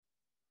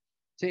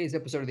Today's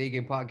episode of the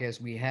A-Game Podcast,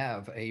 we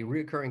have a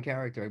recurring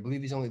character. I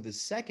believe he's only the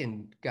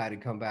second guy to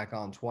come back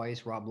on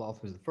twice. Rob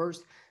Loth was the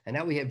first. And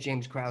now we have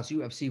James Krause,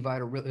 UFC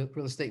fighter,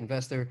 real estate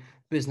investor,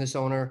 business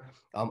owner.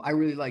 I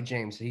really like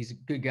James. He's a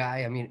good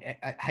guy. I mean,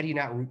 how do you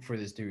not root for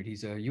this dude?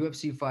 He's a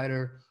UFC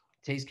fighter,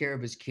 takes care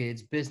of his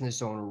kids,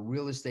 business owner,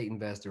 real estate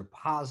investor,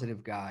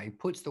 positive guy,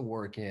 puts the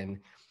work in.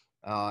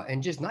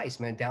 And just nice,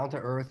 man. Down to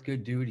earth,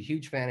 good dude.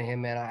 Huge fan of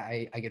him, man.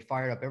 I get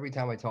fired up every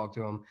time I talk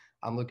to him.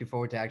 I'm looking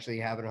forward to actually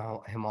having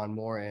him on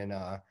more and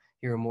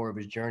hearing more of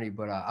his journey.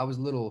 But I was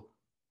a little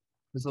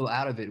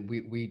out of it.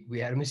 We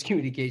had a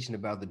miscommunication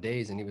about the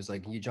days, and he was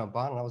like, "Can you jump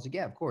on?" And I was like,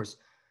 "Yeah, of course."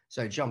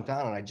 So I jumped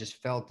on, and I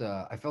felt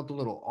a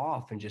little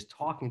off, and just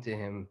talking to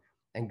him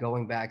and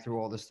going back through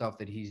all the stuff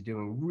that he's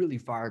doing really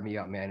fired me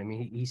up, man. I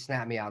mean, he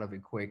snapped me out of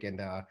it quick,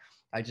 and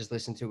I just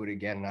listened to it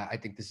again, and I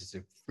think this is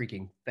a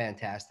freaking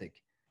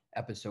fantastic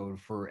episode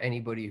for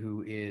anybody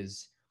who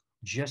is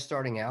just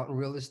starting out in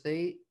real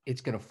estate.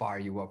 It's going to fire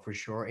you up for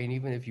sure. And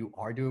even if you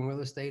are doing real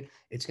estate,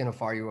 it's going to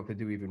fire you up to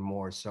do even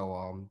more.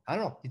 So I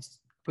don't know. It's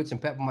put some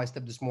pep in my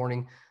step this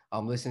morning.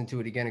 Listening to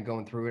it again and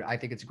going through it. I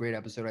think it's a great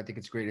episode. I think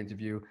it's a great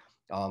interview.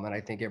 And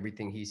I think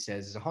everything he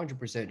says is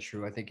 100%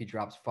 true. I think he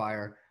drops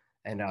fire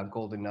and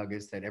golden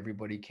nuggets that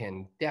everybody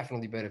can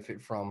definitely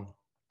benefit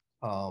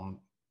um,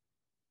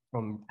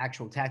 from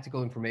actual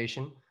tactical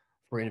information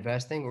for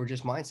investing or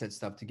just mindset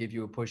stuff to give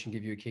you a push and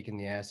give you a kick in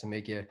the ass and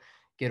make you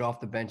get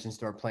off the bench and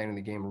start playing in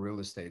the game of real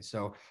estate.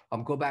 So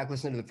go back,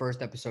 listen to the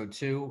first episode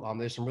too.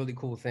 There's some really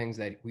cool things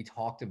that we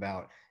talked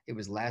about. It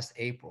was last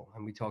April,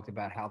 and we talked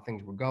about how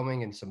things were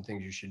going and some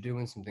things you should do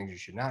and some things you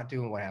should not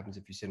do, and what happens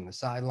if you sit on the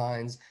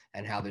sidelines,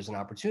 and how there's an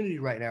opportunity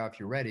right now if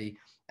you're ready.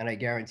 And I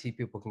guarantee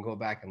people can go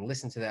back and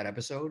listen to that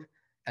episode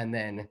and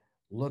then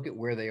look at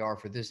where they are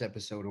for this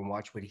episode and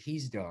watch what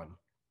he's done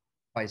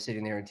by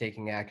sitting there and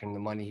taking action on the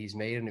money he's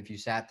made. And if you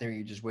sat there,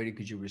 you just waited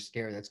because you were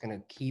scared, that's going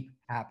to keep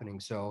happening.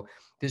 So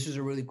this was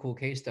a really cool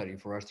case study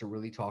for us to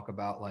really talk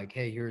about like,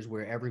 hey, here's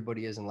where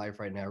everybody is in life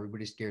right now.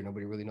 Everybody's scared.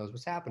 Nobody really knows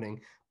what's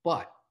happening.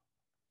 But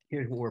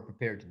here's what we're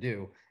prepared to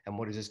do and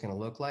what is this going to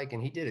look like,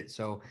 and he did it.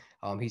 So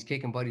he's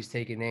kicking butt, he's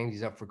taking names,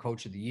 he's up for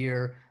coach of the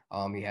year.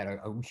 He had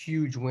a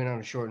huge win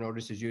on a short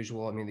notice as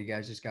usual. I mean, the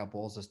guy's just got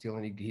balls of steel,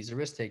 and he's a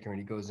risk taker, and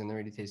he goes in there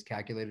and he takes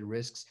calculated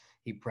risks.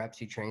 He preps,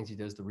 he trains, he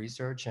does the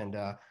research, and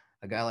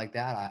a guy like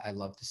that I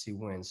love to see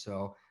win.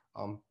 So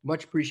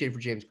much appreciated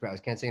for James Krause.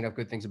 Can't say enough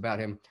good things about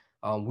him.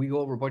 We go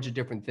over a bunch of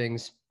different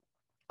things.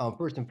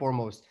 First and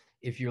foremost,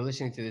 if you're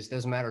listening to this,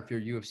 doesn't matter if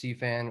you're a UFC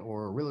fan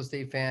or a real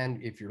estate fan.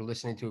 If you're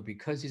listening to it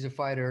because he's a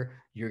fighter,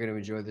 you're going to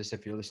enjoy this.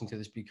 If you're listening to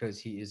this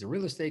because he is a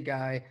real estate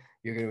guy,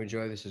 you're going to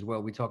enjoy this as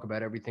well. We talk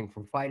about everything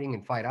from fighting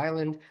and Fight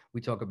Island. We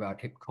talk about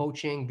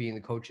coaching, being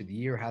the coach of the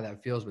year, how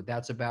that feels, what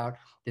that's about.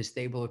 The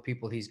stable of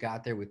people he's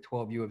got there with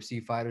 12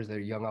 UFC fighters that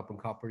are young up and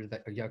comers,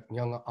 that are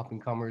young up and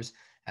comers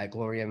at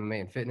Glory MMA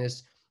and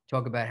Fitness.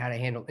 Talk about how to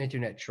handle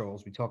internet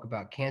trolls. We talk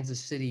about Kansas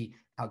City,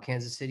 how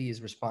Kansas City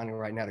is responding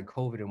right now to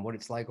COVID and what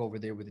it's like over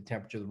there with the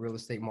temperature of the real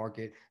estate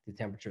market, the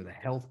temperature of the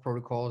health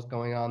protocols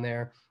going on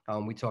there.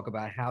 We talk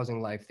about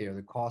housing life there,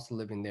 the cost of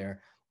living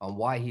there,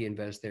 why he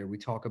invests there. We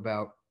talk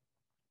about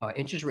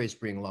interest rates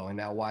being low and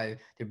now why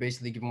they're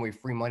basically giving away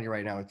free money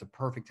right now. It's the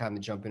perfect time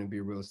to jump in and be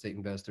a real estate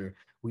investor.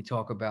 We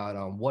talk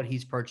about what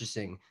he's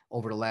purchasing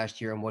over the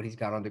last year and what he's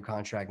got under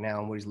contract now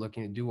and what he's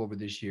looking to do over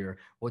this year,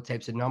 what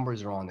types of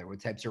numbers are on there, what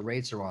types of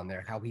rates are on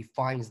there, how he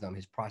finds them,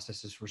 his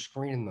processes for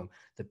screening them,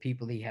 the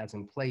people he has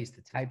in place,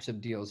 the types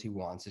of deals he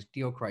wants, his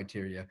deal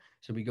criteria.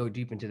 So we go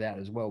deep into that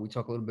as well. We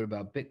talk a little bit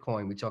about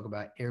Bitcoin. We talk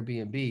about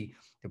Airbnb,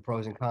 the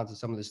pros and cons of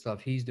some of the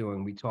stuff he's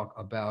doing. We talk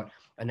about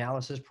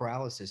analysis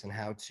paralysis and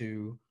how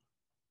to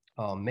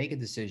make a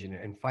decision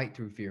and fight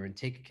through fear and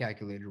take a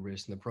calculated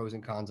risk and the pros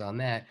and cons on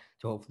that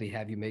to hopefully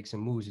have you make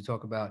some moves. You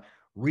talk about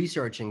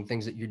researching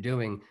things that you're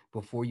doing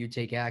before you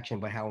take action,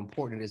 but how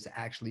important it is to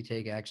actually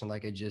take action,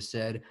 like I just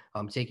said,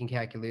 taking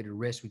calculated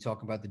risks. We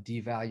talk about the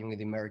devaluing of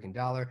the American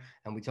dollar,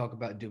 and we talk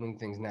about doing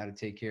things now to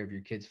take care of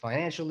your kids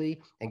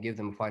financially and give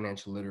them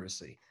financial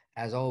literacy.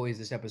 As always,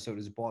 this episode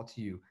is brought to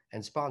you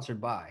and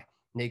sponsored by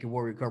Naked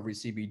Warrior Recovery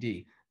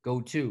CBD.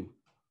 Go to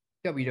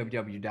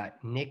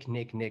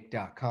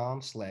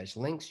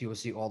www.nicknicknick.com/links. You will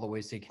see all the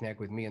ways to connect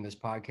with me and this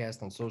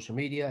podcast on social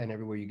media and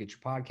everywhere you get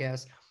your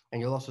podcasts.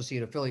 And you'll also see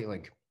an affiliate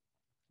link.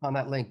 On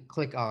that link,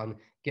 click on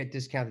Get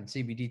Discounted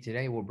CBD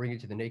today. We'll bring you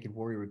to the Naked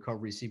Warrior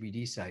Recovery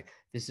CBD site.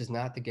 This is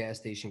not the gas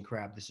station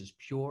crap. This is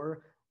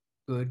pure,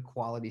 good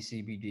quality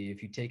CBD.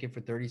 If you take it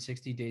for 30,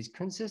 60 days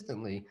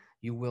consistently,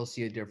 you will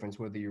see a difference,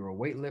 whether you're a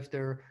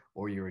weightlifter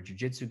or you're a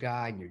jiu-jitsu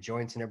guy and your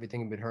joints and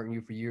everything have been hurting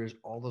you for years.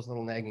 All those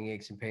little nagging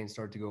aches and pains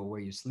start to go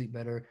away. You sleep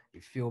better,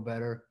 you feel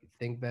better, you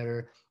think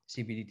better.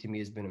 CBD to me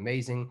has been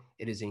amazing.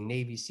 It is a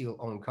Navy SEAL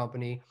owned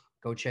company.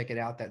 Go check it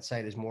out. That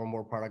site has more and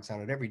more products on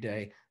it every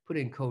day. Put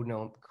in code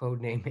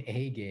name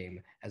A game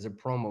as a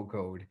promo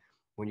code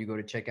when you go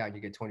to check out.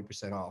 You get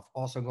 20% off.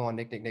 Also go on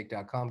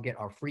nicknicknick.com, get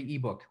our free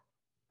ebook,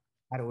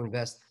 how to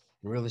invest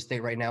in real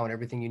estate right now and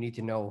everything you need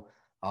to know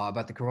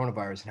about the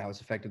coronavirus and how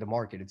it's affected the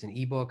market. It's an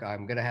ebook.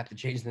 I'm going to have to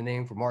change the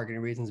name for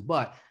marketing reasons,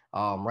 but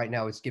Right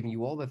now, it's giving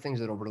you all the things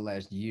that over the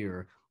last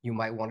year you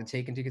might want to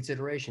take into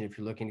consideration if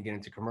you're looking to get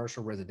into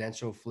commercial,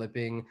 residential,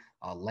 flipping,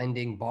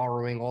 lending,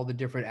 borrowing, all the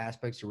different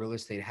aspects of real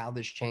estate, how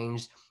this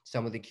changed,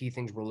 some of the key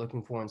things we're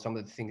looking for, and some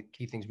of the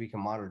key things we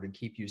can monitor to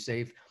keep you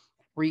safe.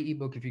 Free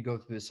ebook if you go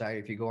through the site.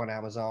 If you go on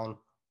Amazon,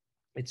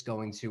 it's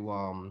going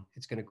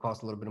to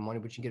cost a little bit of money,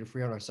 but you can get it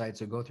free on our site.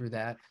 So go through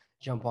that,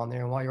 jump on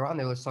there, and while you're on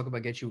there, let's talk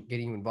about getting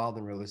you involved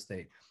in real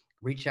estate.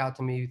 Reach out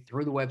to me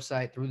through the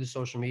website, through the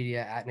social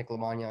media at Nick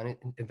Lamagna on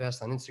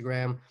Invest on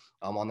Instagram.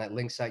 On that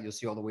link site, you'll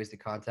see all the ways to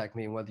contact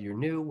me. And whether you're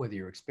new, whether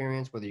you're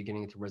experienced, whether you're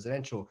getting into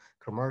residential,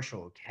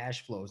 commercial,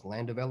 cash flows,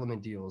 land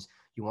development deals,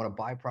 you want to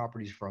buy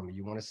properties from me,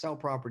 you want to sell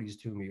properties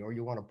to me, or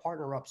you want to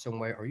partner up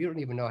somewhere, or you don't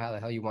even know how the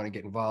hell you want to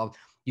get involved.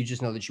 You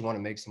just know that you want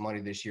to make some money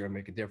this year and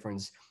make a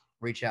difference.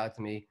 Reach out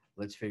to me.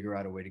 Let's figure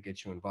out a way to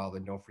get you involved.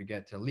 And don't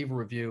forget to leave a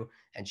review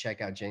and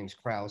check out James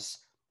Krause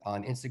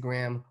on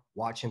Instagram.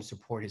 Watch him,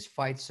 support his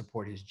fights,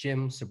 support his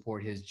gym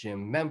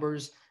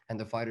members and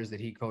the fighters that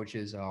he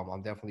coaches.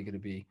 I'm definitely going to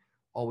be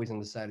always on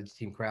the side of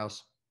Team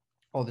Krause.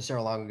 All the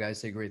Saralago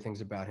guys say great things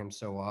about him.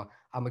 So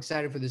I'm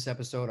excited for this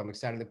episode. I'm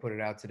excited to put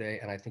it out today,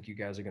 and I think you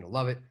guys are going to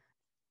love it.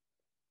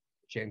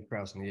 James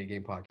Krause on the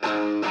A-Game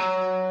Podcast.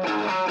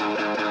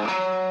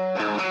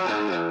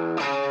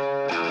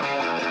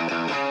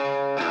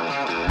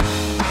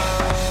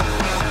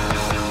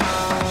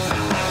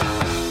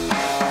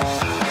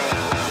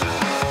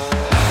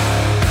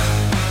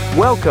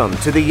 Welcome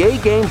to the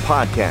A-Game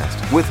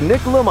Podcast with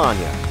Nick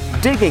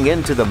Lamagna, digging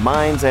into the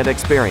minds and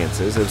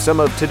experiences of some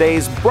of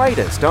today's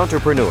brightest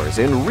entrepreneurs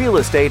in real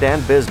estate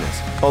and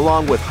business,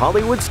 along with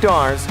Hollywood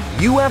stars,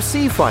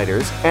 UFC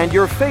fighters, and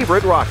your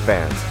favorite rock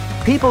bands.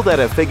 People that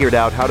have figured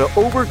out how to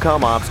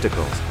overcome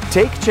obstacles,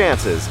 take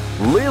chances,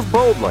 live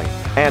boldly,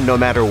 and no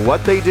matter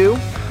what they do,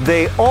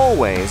 they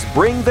always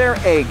bring their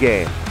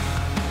A-game.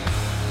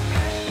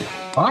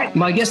 All right,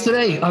 my guest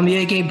today on the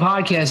A-Game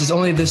Podcast is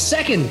only the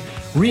second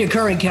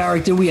reoccurring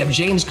character. We have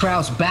James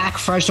Krause back,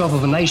 fresh off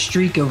of a nice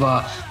streak of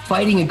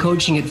fighting and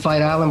coaching at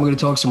Fight Island. We're going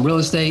to talk some real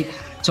estate,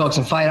 talk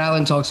some Fight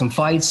Island, talk some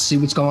fights, see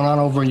what's going on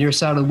over in your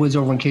side of the woods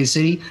over in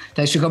K-City.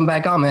 Thanks for coming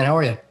back on, man. How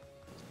are you?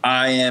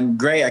 I am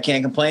great. I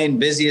can't complain.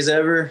 Busy as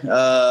ever.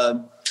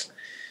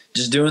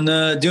 Just doing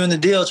the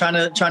deal, trying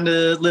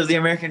to live the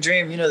American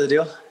dream. You know the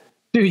deal.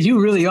 Dude,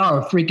 you really are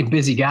a freaking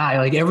busy guy.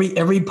 Like every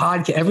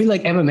podcast, every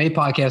like MMA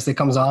podcast that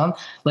comes on,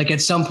 like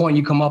at some point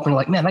you come up and you're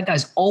like, man, that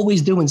guy's always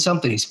doing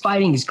something. He's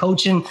fighting, he's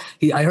coaching.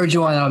 I heard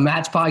you on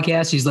Matt's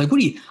podcast. He's like, are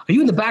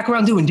you in the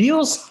background doing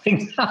deals?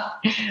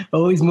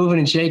 Always moving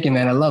and shaking,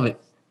 man. I love it.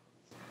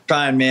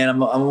 Trying, man.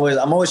 I'm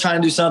always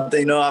trying to do something.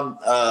 You know,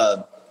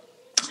 I'm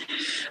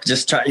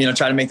just try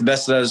to make the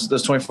best of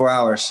those 24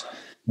 hours.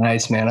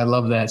 Nice, man. I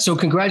love that. So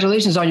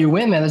congratulations on your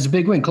win, man. That's a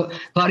big win.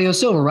 Claudio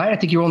Silva, right? I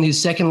think you're only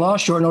his second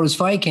loss, short notice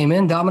fight, came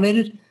in,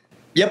 dominated.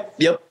 Yep.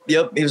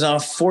 He was on a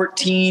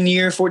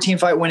 14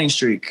 fight winning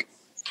streak.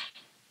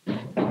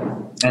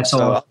 That's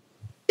all.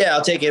 Yeah,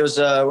 I'll take it. It was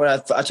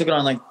I took it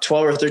on like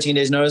 12 or 13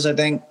 days notice, I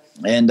think.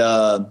 And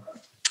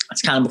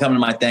it's kind of becoming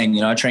my thing.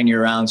 You know, I train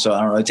year round, so I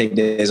don't really take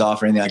days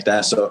off or anything like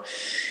that. So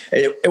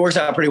it works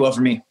out pretty well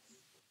for me.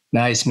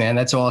 Nice, man.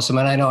 That's awesome.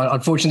 And I know,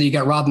 unfortunately, you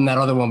got robbed in that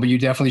other one, but you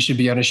definitely should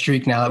be on a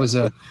streak now. That was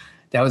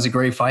a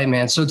great fight,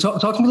 man. So talk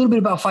to me a little bit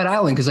about Fight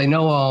Island, because I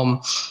know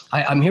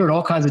I'm hearing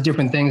all kinds of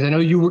different things. I know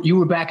you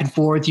were back and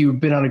forth. You've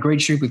been on a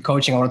great streak with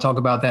coaching. I want to talk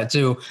about that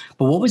too.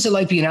 But what was it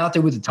like being out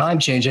there with the time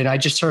change? And I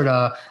just heard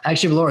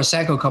actually Laura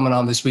Sanko coming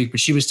on this week,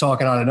 but she was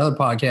talking on another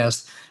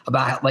podcast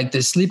about like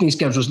the sleeping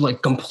schedule is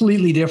like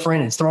completely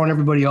different. It's throwing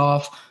everybody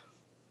off.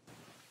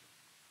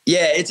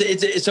 Yeah,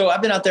 it's so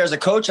I've been out there as a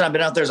coach and I've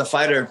been out there as a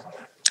fighter.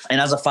 And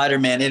as a fighter,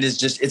 man,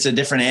 it's a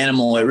different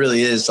animal. It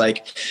really is.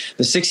 Like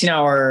the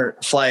 16-hour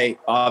flight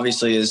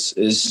obviously is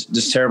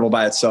just terrible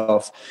by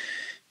itself.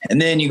 And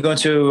then you go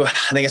to,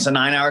 I think it's a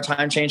 9-hour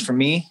time change for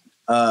me.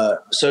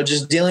 So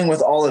just dealing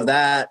with all of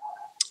that,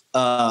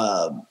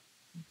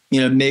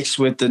 mixed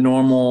with the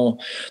normal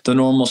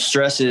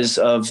stresses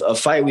of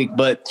fight week.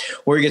 But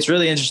where it gets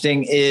really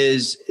interesting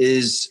is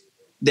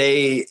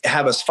they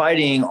have us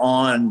fighting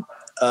on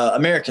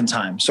American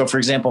time. So for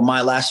example,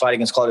 my last fight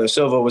against Claudio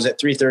Silva was at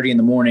 3:30 in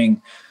the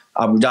morning,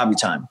 Abu Dhabi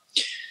time.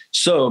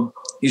 So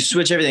you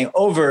switch everything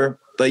over,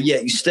 but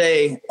yet you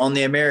stay on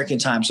the American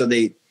time. So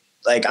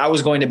I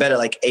was going to bed at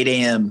like 8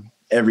 a.m.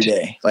 every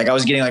day. Like I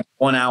was getting like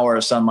 1 hour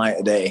of sunlight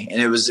a day,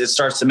 and it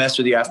starts to mess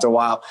with you after a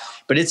while,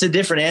 but it's a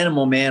different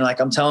animal, man. Like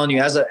I'm telling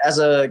you, as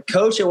a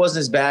coach, it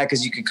wasn't as bad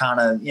because you could kind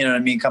of, you know what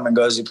I mean, come and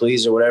go as you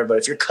please or whatever. But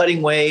if you're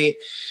cutting weight,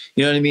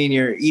 you know what I mean,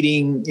 you're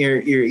eating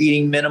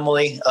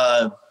minimally,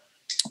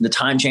 the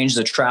time change,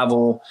 the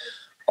travel,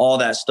 all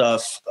that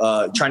stuff,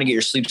 trying to get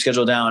your sleep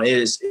schedule down.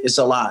 It's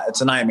a lot. It's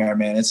a nightmare,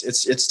 man.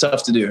 It's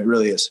tough to do. It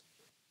really is.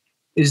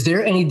 Is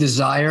there any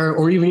desire,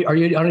 or even I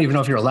don't even know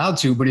if you're allowed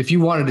to, but if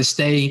you wanted to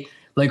stay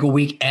like a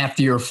week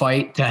after your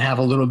fight to have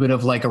a little bit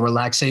of like a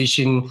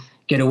relaxation,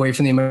 get away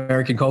from the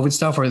American COVID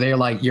stuff, or are they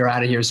like, you're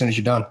out of here as soon as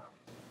you're done?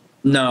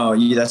 No,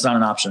 that's not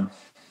an option.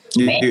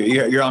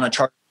 You're on a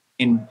chart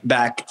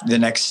back the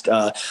next,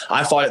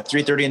 I fought at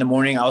 3:30 in the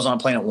morning. I was on a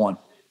plane at 1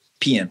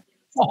 p.m.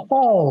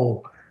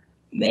 Oh,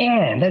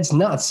 man, that's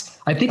nuts.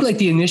 I think like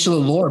the initial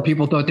allure,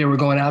 people thought they were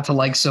going out to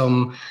like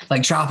some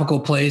like tropical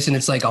place and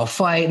it's like, I'll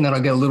fight and then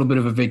I'll get a little bit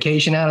of a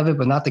vacation out of it,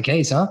 but not the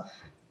case, huh?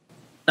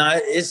 No,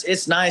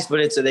 it's nice,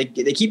 but they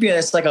keep you,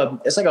 it's like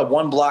a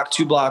 1 block,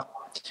 2 block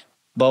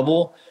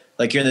bubble.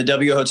 Like you're in the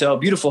W hotel,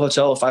 beautiful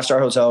hotel, 5-star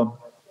hotel.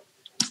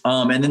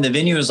 And then the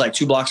venue is like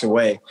 2 blocks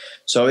away.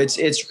 So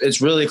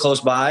it's really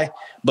close by,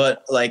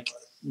 but like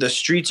the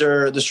streets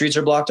are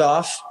blocked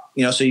off,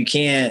 so you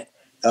can't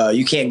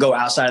go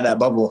outside of that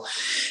bubble.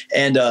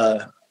 And,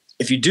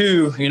 if you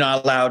do, you're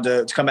not allowed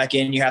to come back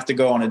in. You have to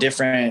go on a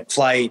different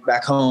flight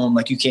back home.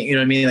 Like you can't, you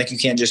know what I mean? Like you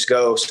can't just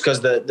go, because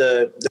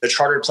the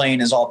charter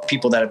plane is all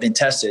people that have been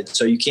tested.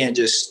 So you can't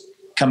just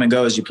come and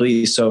go as you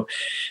please. So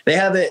they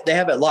have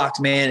it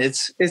locked, man.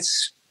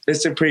 It's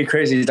a pretty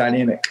crazy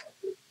dynamic.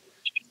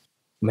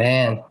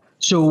 Man.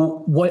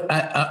 So what,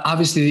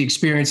 obviously the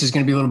experience is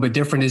going to be a little bit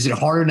different. Is it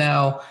harder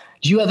now?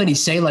 Do you have any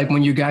say, like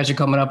when you guys are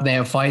coming up and they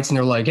have fights and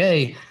they're like,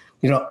 hey,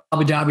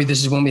 Abu Dhabi,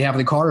 this is when we have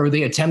the card, or are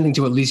they attempting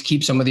to at least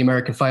keep some of the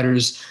American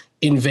fighters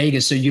in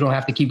Vegas so you don't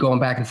have to keep going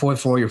back and forth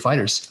for all your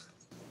fighters?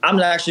 I'm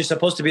actually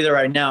supposed to be there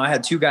right now. I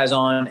had 2 guys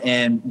on,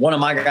 and one of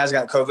my guys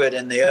got COVID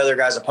and the other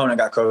guy's opponent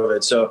got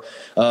COVID. So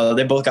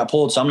they both got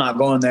pulled. So I'm not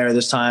going there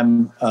this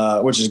time,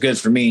 which is good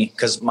for me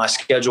because my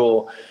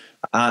schedule,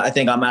 I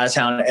think I'm out of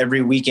town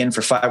every weekend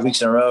for 5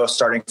 weeks in a row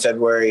starting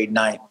February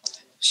 9th.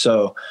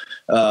 So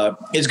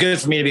it's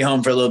good for me to be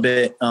home for a little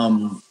bit.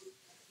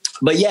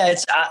 But yeah,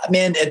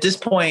 man, at this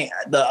point,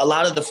 a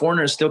lot of the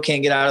foreigners still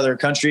can't get out of their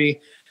country.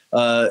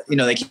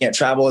 They can't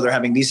travel. They're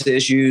having visa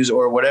issues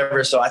or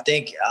whatever. So I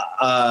think,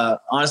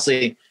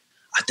 honestly,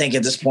 I think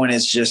at this point,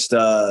 it's just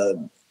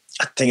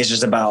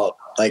about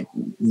like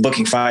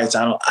booking fights.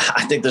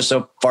 I think they're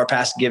so far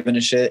past giving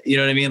a shit. You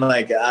know what I mean?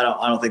 Like, I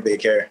don't think they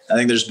care. I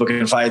think they're just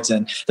booking fights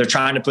and they're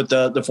trying to put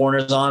the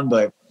foreigners on,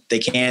 but they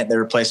can't. They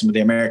replace them with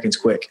the Americans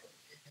quick.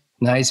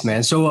 Nice,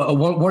 man. So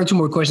one or two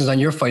more questions on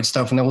your fight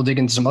stuff, and then we'll dig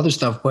into some other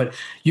stuff. But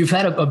you've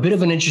had a bit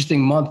of an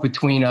interesting month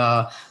between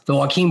the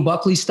Joaquin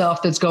Buckley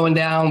stuff that's going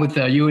down with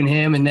you and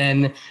him, and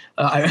then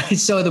I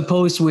saw the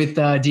post with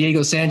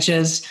Diego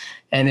Sanchez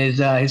and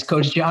his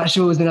coach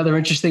Joshua was another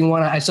interesting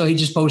one. I saw he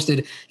just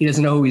posted he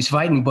doesn't know who he's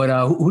fighting, but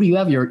who do you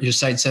have your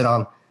sights set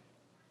on?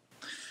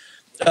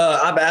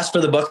 I've asked for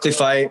the Buckley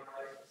fight.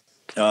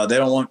 They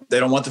don't want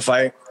the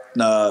fight.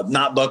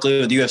 Not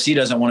Buckley. The UFC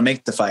doesn't want to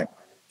make the fight.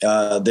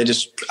 I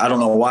don't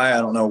know why. I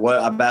don't know what.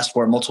 I've asked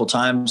for it multiple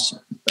times.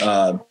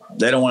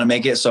 They don't want to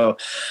make it. So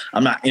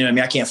I'm not,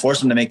 I can't force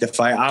them to make the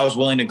fight. I was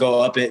willing to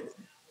go up it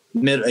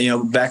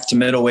back to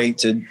middleweight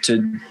to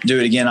do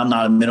it again. I'm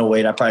not a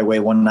middleweight. I probably weigh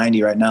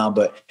 190 right now,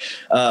 but,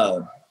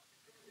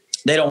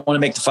 they don't want to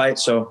make the fight.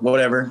 So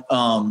whatever.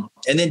 And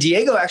then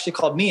Diego actually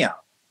called me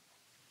out.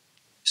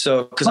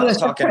 So, cause I was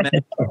talking,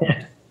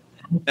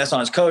 that's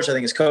on his coach. I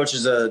think his coach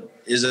is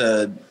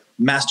a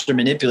master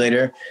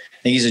manipulator.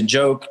 I think he's a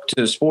joke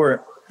to the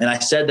sport. And I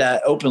said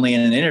that openly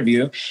in an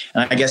interview,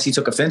 and I guess he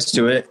took offense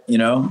to it.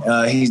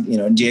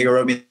 Diego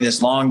wrote me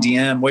this long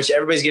DM, which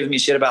everybody's giving me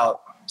shit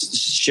about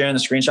sharing the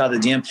screenshot of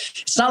the DM.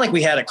 It's not like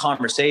we had a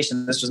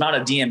conversation. This was not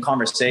a DM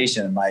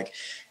conversation.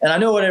 And I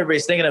know what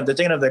everybody's thinking of. They're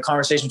thinking of the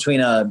conversation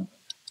between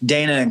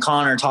Dana and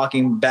Connor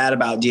talking bad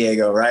about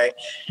Diego. Right.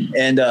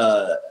 And,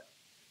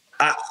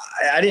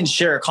 I didn't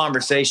share a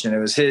conversation. It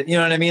was his, you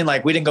know what I mean?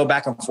 Like we didn't go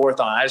back and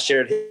forth on it. I just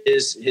shared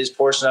his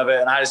portion of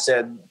it. And I just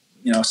said,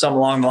 something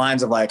along the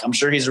lines of like, I'm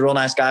sure he's a real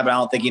nice guy, but I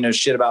don't think he knows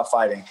shit about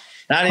fighting.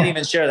 And I didn't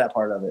even share that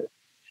part of it.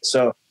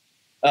 So,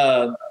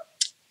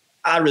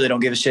 I really don't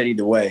give a shit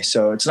either way.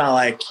 So it's not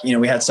like,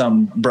 we had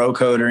some bro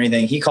code or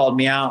anything. He called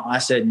me out. I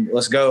said,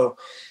 let's go.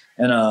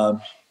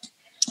 And,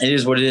 it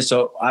is what it is.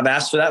 So I've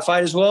asked for that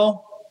fight as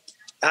well.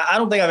 I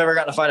don't think I've ever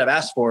gotten a fight I've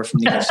asked for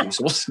from the UFC.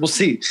 So we'll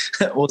see.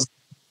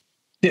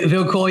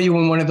 They'll call you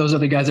when one of those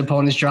other guys'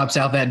 opponents drops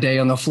out that day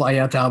on the fly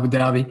out to Abu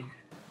Dhabi.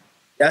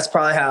 That's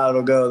probably how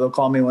it'll go. They'll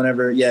call me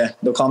whenever. Yeah,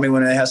 they'll call me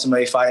when they have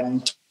somebody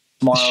fighting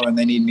tomorrow and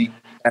they need me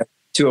at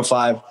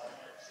 2:05.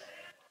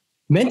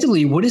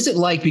 Mentally, what is it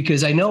like?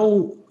 Because I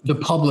know the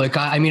public.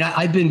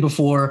 I've been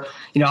before.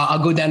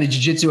 I'll go down to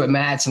jiu-jitsu at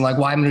Matt's and like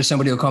Wyman or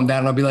somebody will come down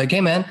and I'll be like,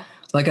 hey man,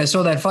 like I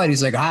saw that fight.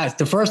 He's like,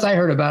 the first I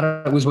heard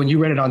about it was when you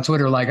read it on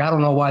Twitter. Like I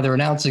don't know why they're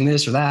announcing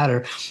this or that,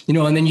 or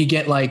and then you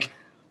get like,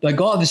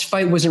 oh, this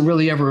fight wasn't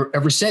really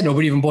ever said.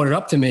 Nobody even brought it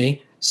up to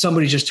me.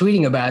 Somebody's just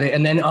tweeting about it.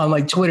 And then on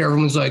like Twitter,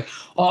 everyone's like,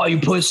 oh, you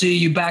pussy,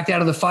 you backed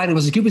out of the fight. It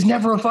was like, it was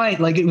never a fight.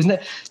 Like it was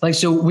like,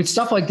 so with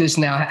stuff like this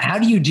now, how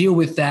do you deal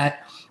with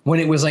that when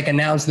it was like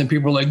announced and then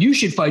people were like, you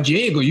should fight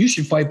Diego, you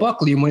should fight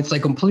Buckley. And when it's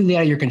like completely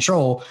out of your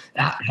control,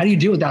 how do you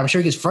deal with that? I'm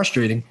sure it gets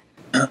frustrating.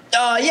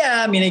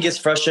 Yeah, it gets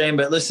frustrating,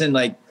 but listen,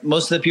 like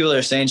most of the people that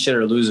are saying shit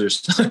are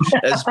losers.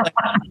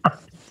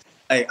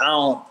 I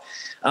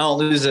don't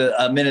lose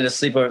a minute of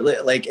sleep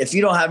over. Like if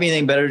you don't have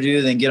anything better to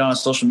do than get on a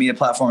social media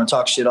platform and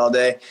talk shit all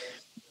day,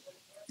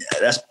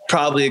 that's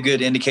probably a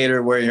good indicator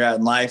of where you're at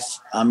in life.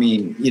 I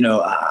mean,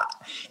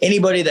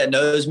 anybody that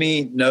knows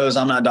me knows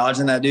I'm not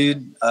dodging that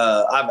dude.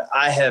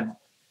 I have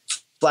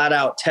flat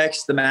out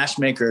texted the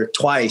matchmaker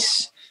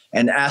twice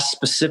and asked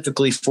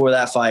specifically for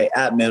that fight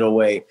at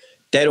middleweight.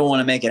 They don't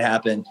want to make it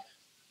happen.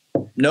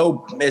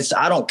 No,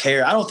 I don't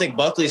care. I don't think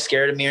Buckley's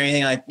scared of me or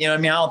anything like, I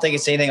don't think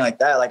it's anything like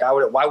that. Like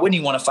why wouldn't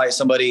he want to fight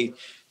somebody,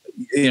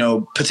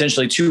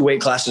 potentially 2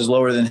 weight classes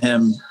lower than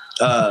him?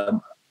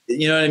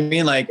 You know what I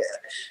mean? Like,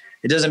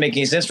 it doesn't make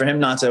any sense for him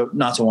not to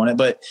want it.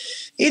 But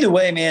either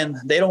way, man,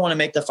 they don't want to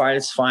make the fight.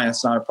 It's fine.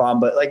 It's not a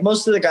problem. But like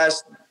most of the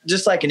guys,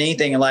 just like in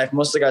anything in life,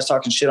 most of the guys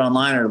talking shit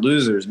online are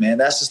losers, man.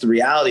 That's just the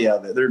reality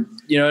of it. They're,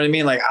 you know what I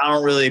mean? Like, I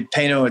don't really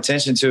pay no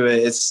attention to it.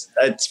 It's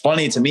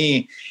funny to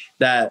me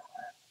that,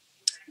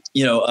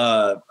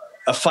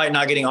 a fight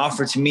not getting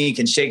offered to me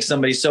can shake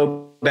somebody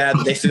so bad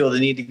that they feel the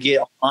need to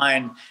get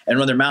online and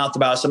run their mouth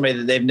about somebody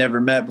that they've never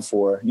met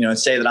before, and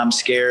say that I'm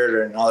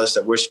scared and all this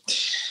stuff. Which,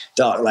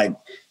 dog, like,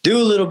 do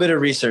a little bit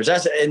of research.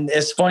 And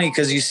it's funny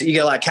because you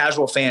get a lot of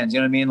casual fans, you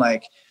know what I mean?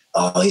 Like,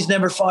 oh, he's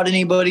never fought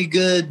anybody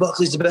good.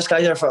 Buckley's the best guy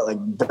he's ever fought. Like,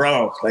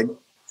 bro, like,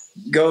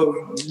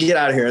 go get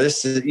out of here.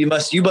 You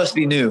must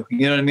be new.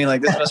 You know what I mean?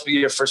 Like, this must be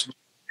your first.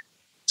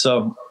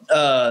 So,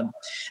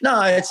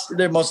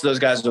 most of those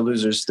guys are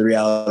losers. The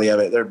reality of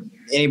it,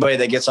 anybody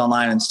that gets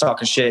online and is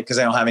talking shit because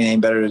they don't have anything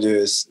better to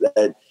do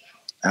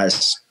I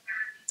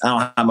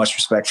don't have much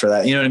respect for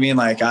that. You know what I mean?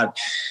 Like,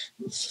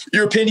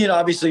 your opinion,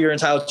 obviously you're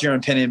entitled to your own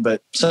opinion,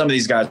 but some of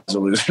these guys are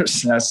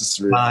losers. That's just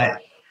real.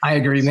 I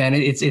agree, man.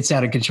 It's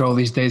out of control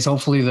these days.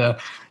 Hopefully the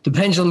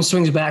pendulum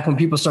swings back when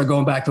people start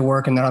going back to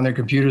work and not on their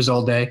computers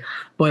all day.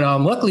 But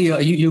luckily,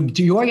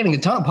 you are getting a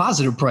ton of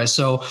positive press.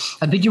 So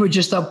I think you were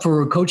just up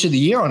for Coach of the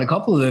Year on a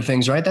couple of the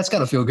things, right? That's got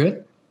to feel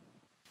good.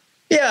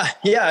 Yeah.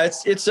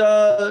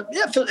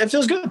 It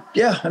feels good.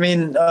 Yeah. I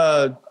mean,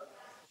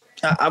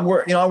 I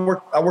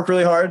work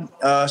really hard.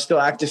 Still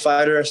active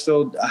fighter. I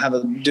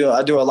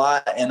do a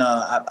lot, and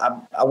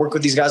I work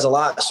with these guys a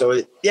lot.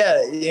 So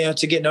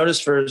to get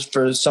noticed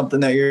for something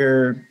that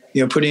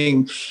you're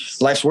putting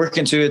life's work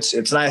into,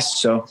 it's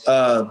nice. So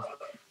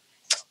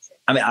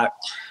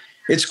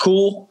it's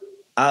cool.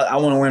 I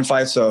want to win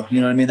fights, so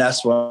you know what I mean.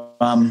 That's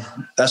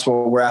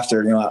what we're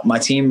after. My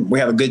team. We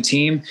have a good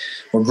team.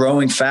 We're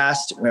growing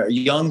fast. We're a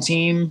young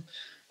team.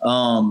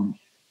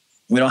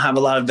 We don't have a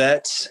lot of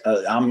vets.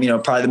 I'm,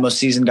 probably the most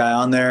seasoned guy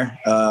on there.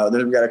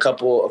 We've got a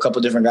couple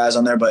different guys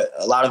on there, but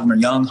a lot of them are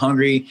young,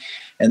 hungry,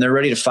 and they're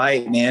ready to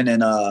fight, man.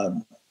 And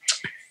I'm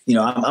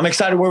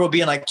excited where we'll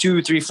be in like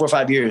 2, 3, 4,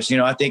 5 years.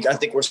 I think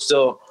we're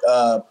still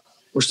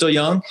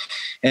young,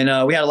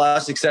 and we had a lot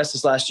of success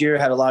this last year.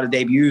 Had a lot of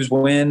debuts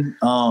win.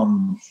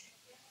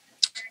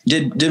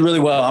 Did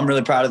really well. I'm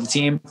really proud of the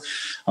team.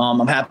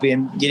 I'm happy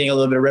and getting a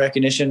little bit of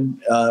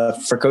recognition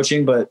for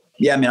coaching, but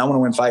yeah, man, I want to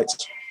win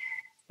fights.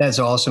 That's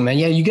awesome, man.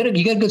 Yeah, you got a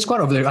good squad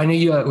over there. I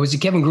know was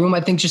it Kevin Groom,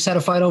 I think, just had a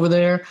fight over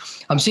there.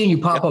 I'm seeing you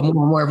pop up more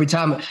and more every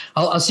time.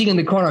 I'll see you in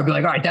the corner. I'll be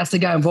like, all right, that's the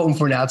guy I'm voting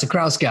for now. It's a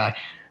Krause guy.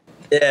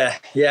 Yeah.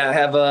 I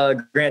have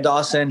Grant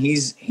Dawson.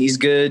 He's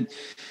good.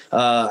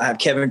 I have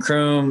Kevin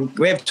Groom.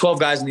 We have 12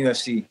 guys in the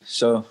UFC.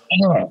 So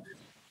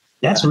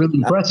that's really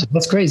impressive.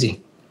 That's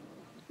crazy.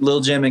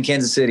 Little gym in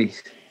Kansas City.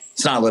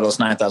 It's not little. It's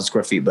 9,000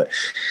 square feet, but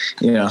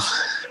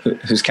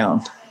who's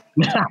counting?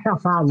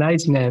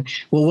 Nice, man.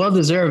 Well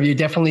deserved. You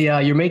definitely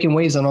you're making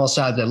waves on all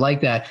sides. I like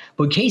that.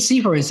 But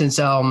KC, for instance,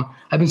 I've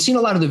been seeing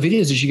a lot of the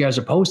videos that you guys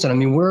are posting. I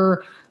mean,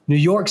 New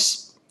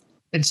York's.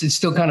 It's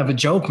still kind of a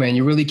joke, man.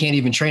 You really can't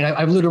even train.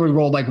 I've literally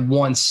rolled like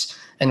once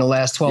in the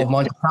last 12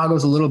 months.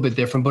 Chicago's a little bit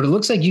different, but it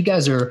looks like you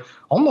guys are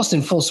almost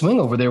in full swing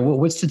over there.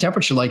 What's the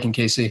temperature like in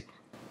KC?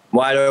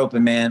 Wide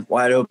open, man.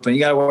 Wide open. You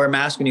got to wear a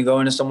mask when you go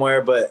into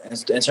somewhere, but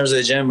in terms of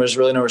the gym, there's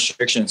really no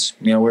restrictions.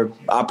 We're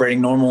operating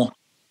normal.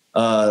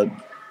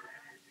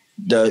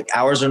 The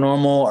hours are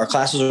normal. Our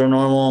classes are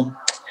normal.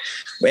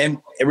 And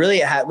we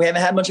haven't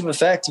had much of an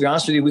effect, to be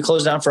honest with you. We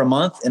closed down for a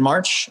month in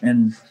March,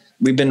 and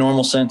we've been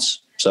normal since.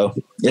 So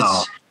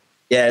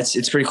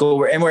it's pretty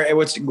cool.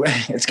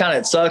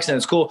 It sucks and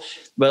it's cool.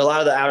 But a lot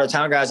of the out of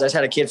town guys, I just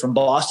had a kid from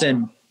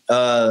Boston.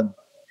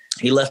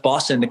 He left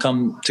Boston to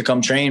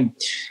come train.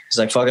 He's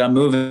like, fuck it, I'm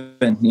moving.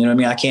 You know what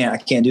I mean? I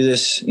can't do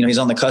this. He's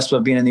on the cusp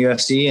of being in the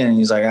UFC, and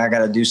he's like, I got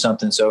to do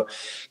something. So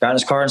got in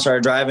his car and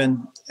started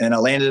driving, and I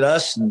landed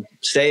us and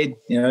stayed.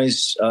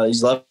 He's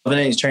loving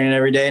it. He's training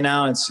every day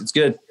now. It's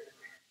good.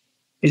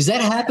 Is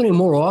that happening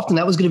more often?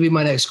 That was going to be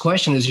my next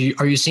question.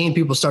 Are you seeing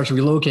people start to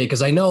relocate?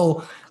 Because I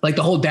know like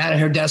the whole Dad and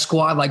Her Death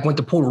squad like went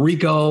to Puerto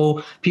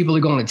Rico. People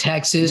are going to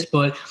Texas,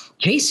 but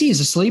KC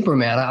is a sleeper,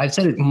 man. I've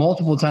said it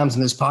multiple times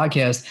in this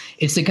podcast.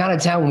 It's the kind of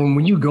town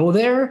when you go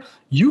there,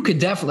 you could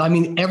definitely. I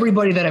mean,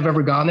 everybody that I've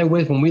ever gone there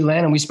with, when we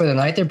land and we spend the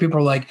night there, people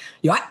are like,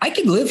 I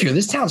could live here.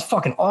 This town's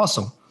fucking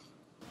awesome.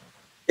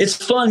 It's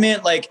fun,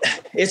 man. Like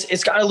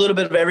it's got a little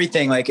bit of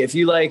everything. Like if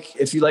you like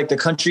the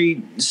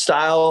country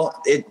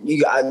style,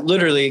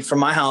 literally from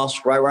my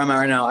house, right where I'm at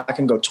right now, I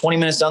can go 20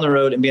 minutes down the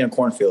road and be in a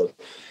cornfield.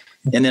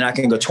 and then I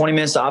can go 20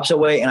 minutes the opposite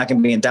way and I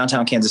can be in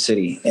downtown Kansas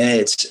City. And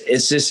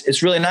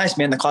it's really nice,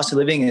 man. The cost of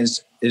living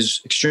is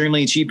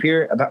extremely cheap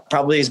here.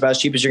 Probably is about as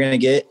cheap as you're going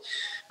to get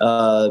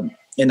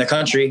in the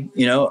country.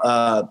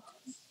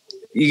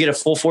 You get a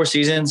full 4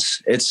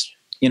 seasons. It's,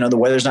 the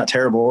weather's not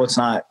terrible. It's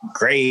not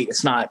great.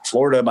 It's not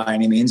Florida by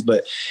any means,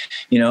 but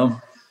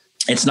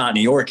it's not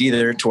New York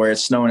either, to where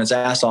it's snowing its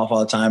ass off all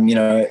the time.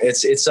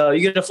 It's you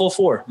get a full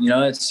 4,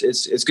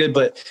 it's good,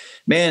 but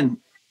man,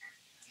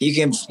 you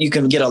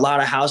can get a lot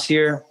of house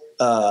here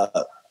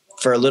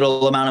for a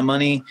little amount of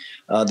money.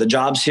 The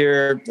jobs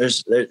here,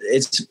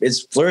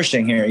 it's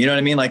flourishing here. You know what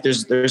I mean? Like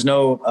there's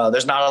not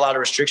a lot of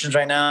restrictions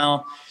right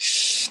now.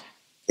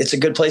 It's a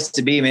good place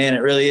to be, man. It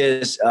really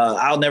is.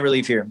 I'll never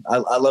leave here.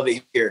 I love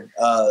it here.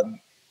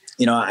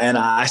 And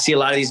I see a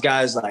lot of these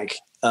guys like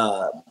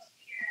on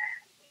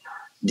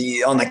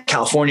the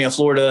California,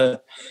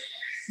 Florida,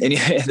 and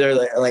they're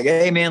like,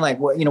 hey man, like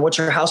what's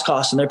your house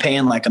cost? And they're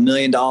paying like $1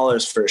 million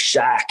for a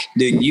shack.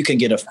 Dude, you can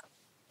get a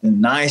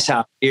nice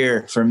house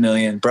here for $1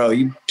 million, bro.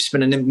 You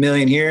spend $1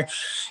 million here,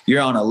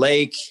 you're on a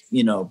lake,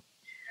 you're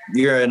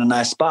in a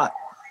nice spot.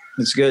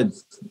 It's good.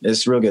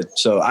 It's real good.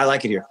 So I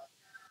like it here.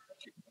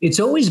 It's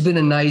always been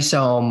a nice,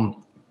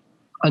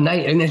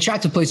 an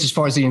attractive place as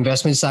far as the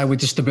investment side,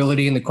 with the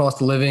stability and the cost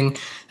of living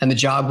and the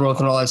job growth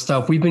and all that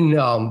stuff. We've been,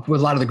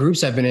 with a lot of the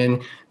groups I've been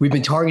in, we've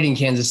been targeting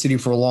Kansas City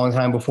for a long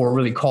time before it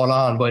really caught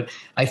on. But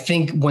I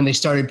think when they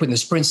started putting the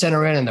Sprint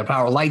Center in and the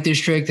Power Light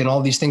District and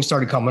all these things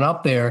started coming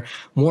up there,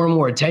 more and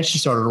more attention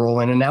started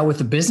rolling. And now with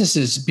the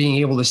businesses being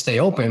able to stay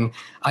open,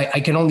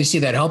 I can only see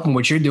that helping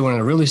what you're doing in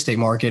the real estate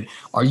market.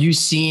 Are you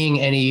seeing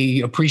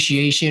any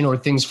appreciation or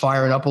things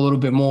firing up a little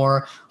bit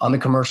more on the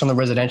commercial and the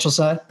residential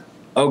side?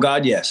 Oh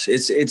God, yes.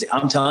 It's,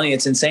 I'm telling you,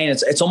 it's insane.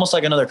 It's almost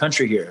like another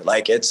country here.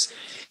 Like it's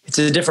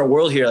a different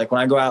world here. Like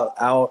when I go out,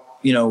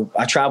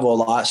 I travel a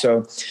lot.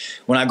 So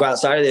when I go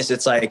outside of this,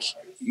 it's like,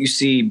 you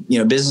see,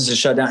 businesses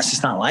shut down. It's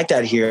just not like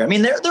that here. I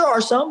mean, there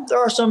are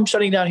some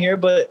shutting down here,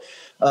 but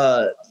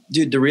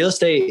dude, the real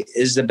estate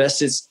is the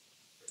best it's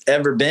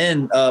ever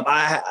been.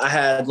 I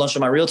had lunch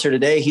with my realtor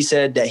today. He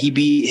said that he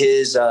beat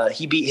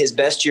his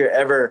best year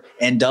ever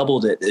and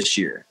doubled it this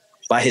year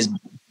by his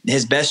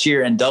best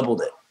year and doubled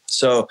it.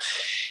 So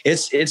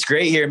it's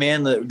great here,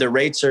 man. The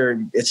rates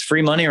it's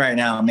free money right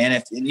now, man.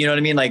 If you know what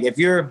I mean? Like if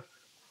you've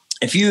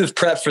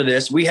prepped for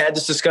this, we had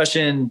this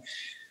discussion.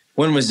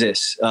 When was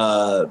this?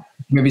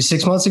 Maybe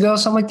 6 months ago,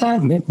 something like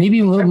that. Maybe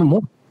even a little bit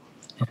more.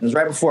 It was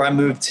right before I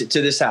moved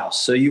to this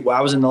house. So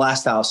I was in the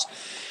last house,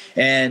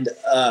 and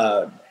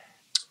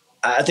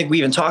I think we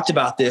even talked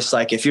about this.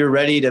 Like if you're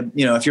ready to,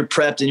 if you're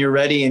prepped and you're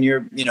ready and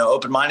you're,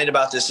 open-minded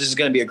about this is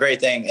going to be a great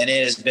thing. And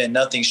it has been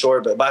nothing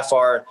short, but by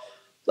far,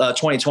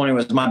 2020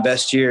 was my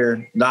best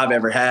year that I've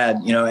ever had,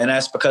 and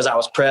that's because I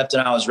was prepped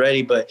and I was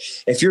ready. But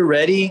if you're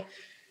ready,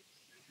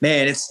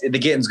 man, the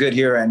getting's good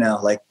here right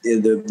now. Like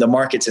the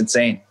market's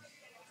insane.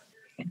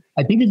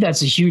 I think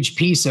that's a huge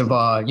piece of,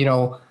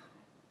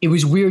 it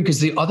was weird because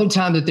the other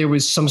time that there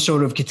was some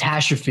sort of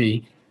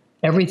catastrophe,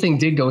 everything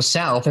did go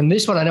south. And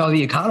this one, I know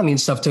the economy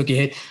and stuff took a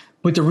hit,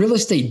 but the real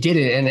estate did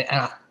it.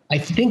 And I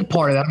think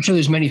part of that, I'm sure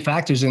there's many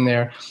factors in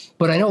there,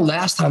 but I know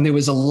last time there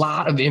was a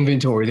lot of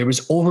inventory. There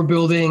was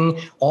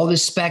overbuilding, all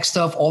this spec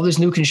stuff, all this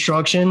new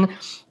construction.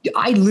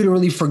 I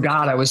literally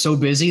forgot I was so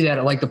busy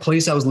that like the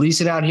place I was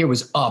leasing out here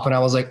was up. And I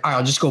was like, all right,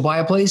 I'll just go buy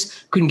a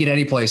place. Couldn't get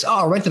any place. Oh,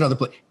 I'll rent another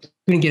place.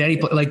 Couldn't get any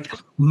place. Like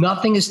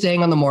nothing is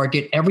staying on the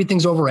market.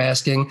 Everything's over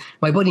asking.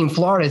 My buddy in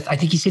Florida, I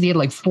think he said he had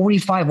like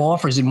 45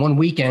 offers in one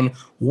weekend,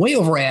 way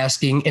over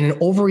asking in an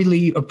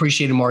overly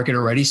appreciated market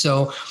already.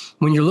 So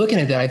when you're looking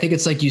at that, I think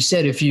it's like you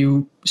said, if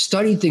you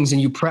study things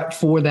and you prep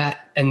for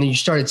that and then you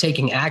started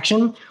taking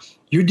action,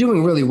 you're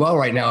doing really well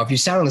right now. If you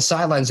sat on the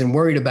sidelines and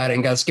worried about it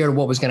and got scared of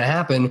what was going to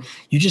happen,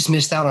 you just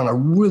missed out on a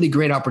really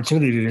great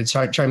opportunity to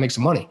try to make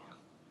some money.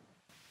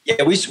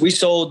 Yeah, we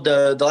sold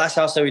the last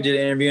house that we did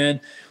an interview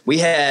in. We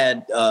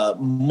had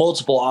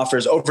multiple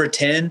offers, over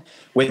 10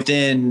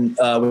 within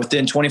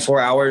 24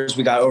 hours.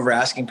 We got over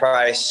asking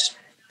price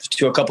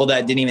to a couple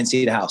that didn't even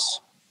see the house.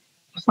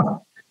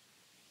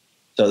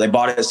 So they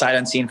bought it sight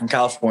unseen from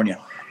California.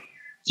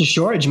 It's a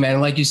shortage, man.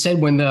 Like you said,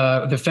 when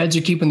the feds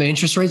are keeping the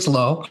interest rates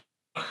low,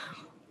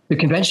 the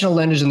conventional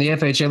lenders and the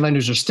FHA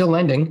lenders are still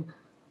lending.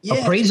 Yeah,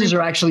 appraisers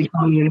are actually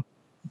coming in.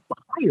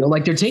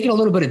 Like they're taking a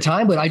little bit of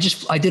time, but I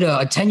did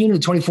a 10 unit, a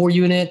 24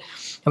 unit,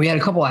 and we had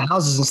a couple of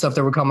houses and stuff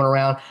that were coming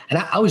around. And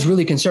I was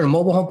really concerned. A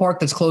mobile home park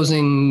that's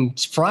closing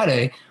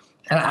Friday.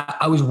 And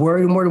I was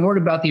worried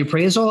about the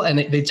appraisal, and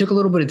they took a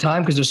little bit of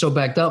time because they're so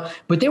backed up,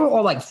 but they were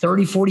all like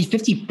 $30,000,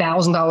 $40,000,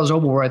 $50,000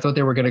 over where I thought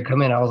they were going to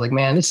come in. I was like,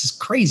 man, this is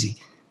crazy.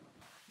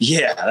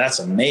 Yeah, that's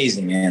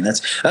amazing, man.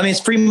 It's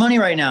free money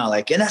right now.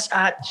 Like, and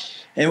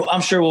and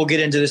I'm sure we'll get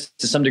into this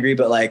to some degree,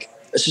 but like,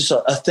 it's just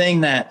a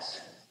thing that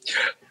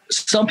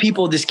some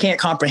people just can't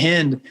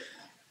comprehend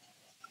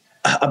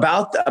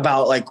about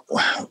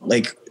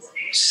like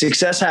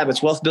success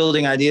habits, wealth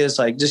building ideas.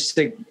 Like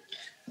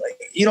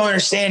you don't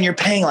understand. You're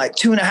paying like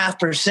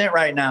 2.5%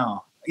 right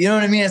now. You know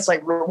what I mean? It's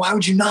like, why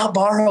would you not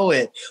borrow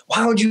it?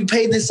 Why would you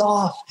pay this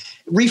off?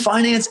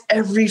 Refinance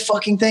every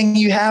fucking thing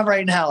you have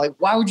right now. Like,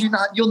 why would you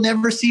not? You'll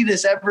never see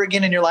this ever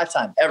again in your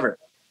lifetime, ever.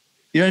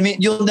 You know what I mean?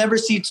 You'll never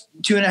see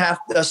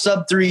 2.5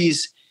 sub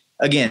threes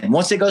again.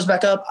 Once it goes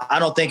back up, I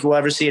don't think we'll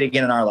ever see it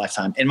again in our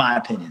lifetime, in my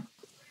opinion.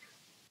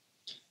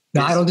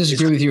 No, I don't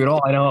disagree with you at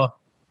all. I know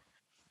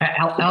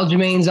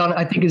Aljamain's on,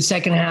 I think, his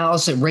second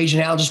house.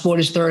 Raging Al just bought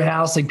his third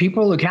house. Like,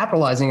 people are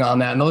capitalizing on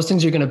that, and those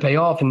things are going to pay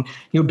off. And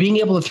being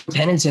able to throw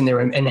tenants in there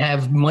and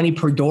have money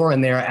per door in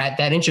there at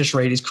that interest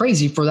rate is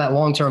crazy for that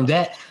long-term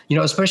debt.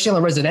 Especially on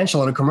the residential.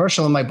 On a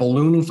commercial, it might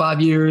balloon in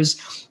 5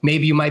 years.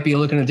 Maybe you might be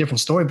looking at a different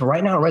story. But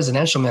right now,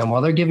 residential, man,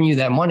 while they're giving you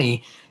that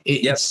money,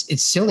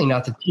 it's silly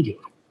not to take it.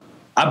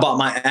 I bought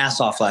my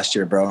ass off last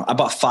year, bro. I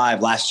bought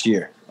 5 last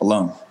year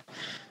alone.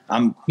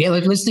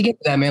 Let's dig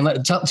into that,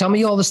 man. Tell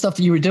me all the stuff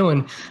that you were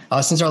doing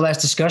since our last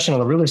discussion on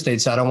the real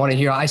estate side. I want to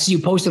hear. I see you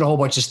posted a whole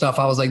bunch of stuff.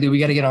 I was like, dude, we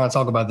got to get on and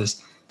talk about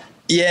this.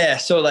 Yeah.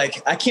 So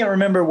like, I can't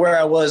remember where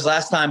I was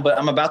last time, but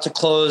I'm about to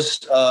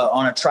close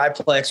on a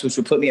triplex, which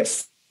would put me at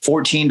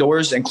 14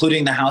 doors,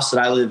 including the house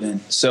that I live in.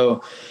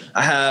 So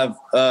I have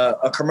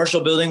a commercial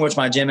building, which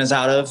my gym is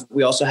out of.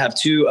 We also have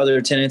 2 other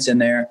tenants in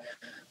there.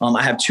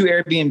 I have 2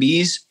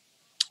 Airbnbs,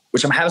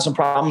 which I'm having some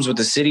problems with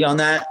the city on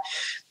that.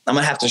 I'm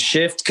going to have to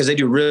shift because they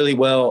do really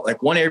well.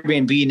 Like, one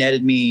Airbnb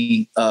netted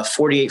me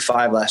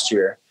 48.5 last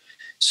year.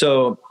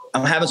 So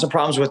I'm having some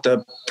problems with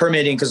the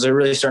permitting because they're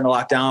really starting to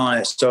lock down on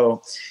it.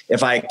 So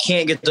if I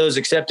can't get those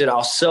accepted,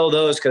 I'll sell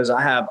those because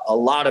I have a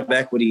lot of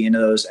equity in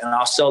those, and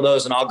I'll sell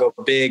those and I'll go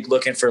big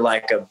looking for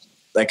like a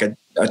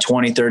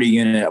 20, 30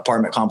 unit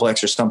apartment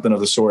complex or something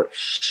of the sort.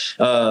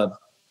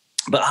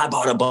 But I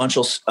bought a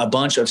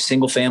bunch of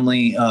single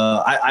family.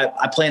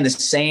 I plan the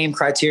same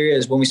criteria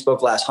as when we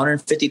spoke last,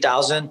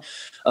 150,000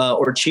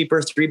 or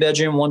cheaper,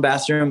 3-bedroom, 1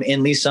 bathroom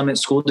in Lee Summit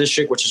School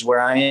District, which is where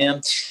I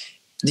am.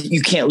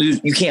 You can't lose.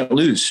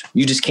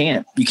 You just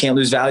can't. You can't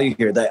lose value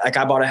here. Like,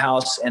 I bought a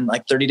house and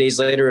like 30 days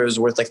later, it was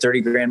worth like 30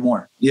 grand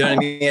more. You know what I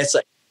mean? It's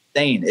like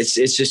insane. It's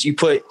just, you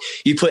put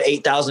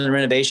 8,000 in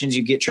renovations,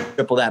 you get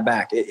triple that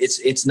back.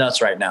 It's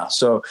nuts right now.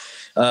 So,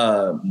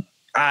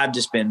 I've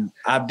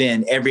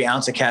been every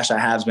ounce of cash I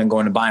have has been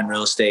going to buying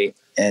real estate,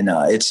 and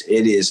it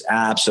is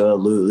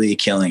absolutely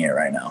killing it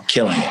right now.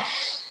 Killing it.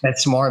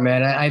 That's smart,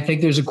 man. I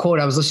think there's a quote.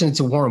 I was listening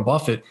to Warren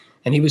Buffett,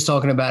 and he was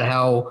talking about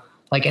how,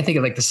 like, I think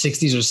in like the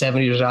 60s or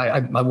 70s,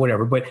 or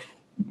whatever, but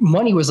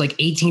money was like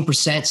 18%,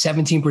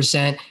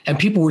 17%, and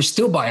people were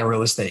still buying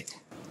real estate.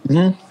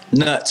 Mm-hmm.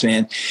 Nuts,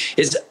 man.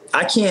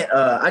 I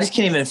just can't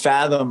even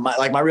fathom.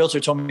 My realtor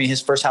told me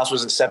his first house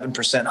was at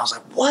 7%. I was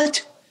like,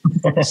 what?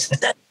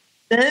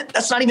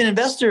 That's not even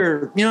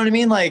investor. You know what I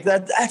mean? Like,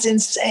 that's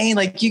insane.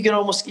 Like, you could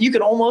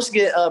almost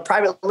get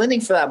private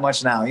lending for that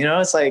much now.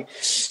 It's like,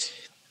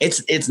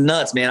 it's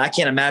nuts, man. I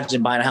can't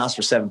imagine buying a house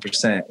for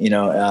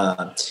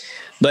 7%,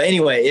 but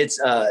anyway,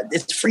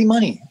 it's free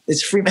money.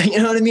 It's free. You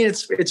know what I mean?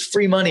 It's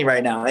free money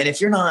right now. And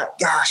if you're not,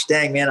 gosh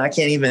dang, man, I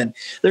can't even,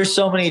 there's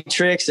so many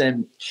tricks.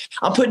 And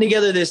I'm putting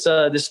together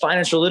this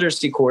financial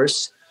literacy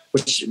course,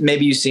 which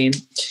maybe you've seen,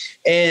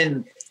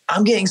 and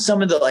I'm getting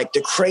some of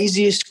the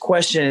craziest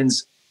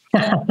questions.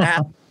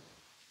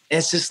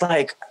 It's just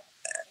like,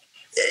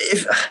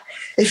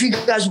 if you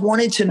guys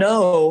wanted to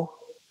know,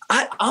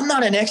 I'm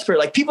not an expert.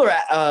 Like, people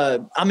are,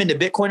 I'm into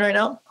Bitcoin right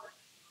now.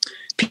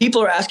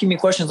 People are asking me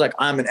questions like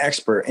I'm an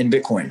expert in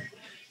Bitcoin.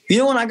 You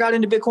know when I got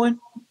into Bitcoin?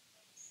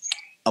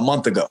 A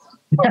month ago.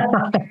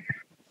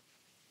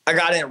 I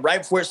got in right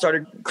before it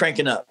started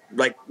cranking up.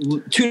 Like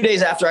 2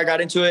 days after I got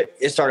into it,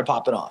 it started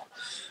popping off.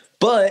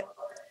 But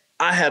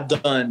I have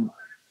done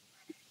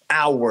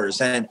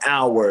hours and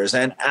hours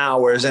and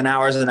hours and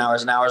hours and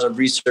hours and hours of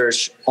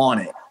research on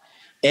it.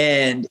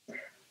 And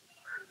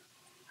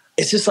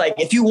it's just like,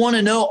 if you want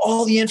to know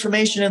all the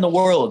information in the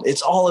world,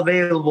 it's all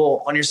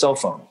available on your cell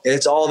phone.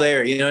 It's all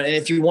there, and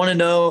if you want to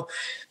know,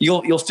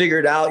 you'll figure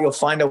it out. You'll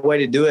find a way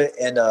to do it.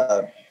 And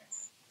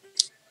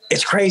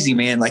it's crazy,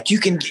 man. Like, you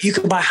can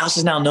buy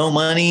houses now, no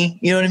money.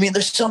 You know what I mean?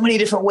 There's so many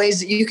different ways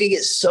that you can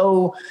get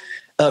so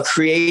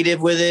creative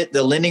with it.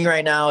 The lending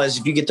right now is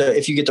if you get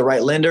the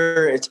right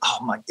lender,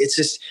 it's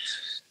just,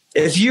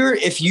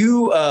 if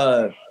you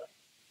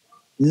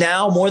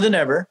now more than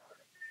ever,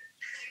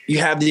 you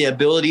have the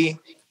ability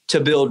to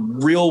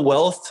build real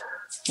wealth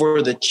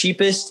for the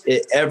cheapest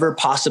it ever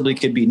possibly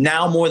could be.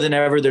 Now more than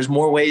ever, there's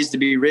more ways to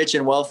be rich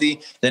and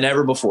wealthy than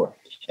ever before.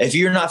 If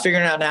you're not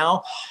figuring it out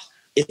now,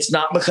 it's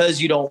not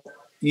because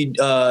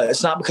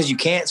it's not because you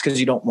can't, it's because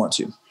you don't want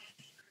to.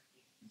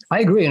 I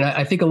agree. And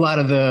I think a lot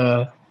of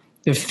the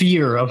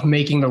fear of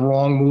making the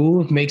wrong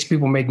move makes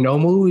people make no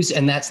moves,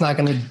 and that's not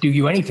going to do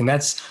you anything.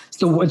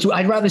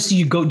 I'd rather see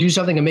you go do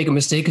something and make a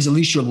mistake, because at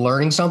least you're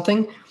learning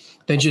something,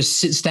 than just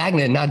sit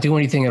stagnant and not do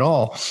anything at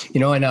all.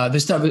 And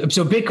this stuff.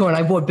 So Bitcoin,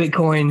 I bought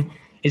Bitcoin.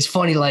 It's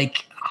funny,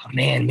 like, oh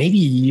man, maybe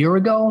a year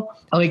ago.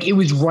 Like, it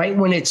was right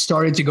when it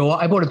started to go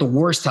up. I bought it the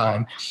worst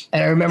time.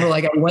 And I remember,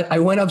 like, I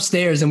went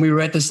upstairs and we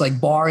were at this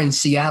like bar in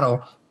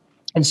Seattle.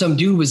 And some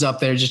dude was up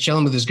there just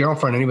chilling with his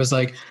girlfriend. And he was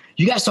like,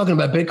 you guys talking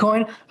about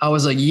Bitcoin? I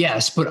was like,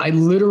 yes, but I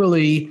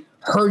literally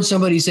heard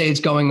somebody say it's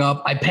going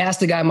up. I passed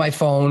the guy my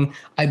phone.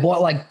 I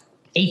bought like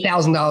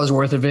 $8,000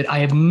 worth of it. I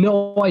have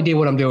no idea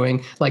what I'm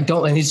doing. Like,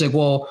 don't. And he's like,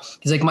 well,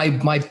 he's like,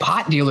 my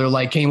pot dealer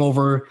like came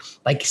over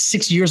like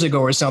 6 years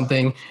ago or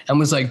something and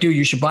was like, dude,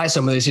 you should buy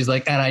some of this. He's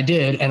like, and I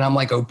did. And I'm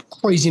like a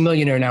crazy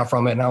millionaire now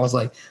from it. And I was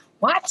like,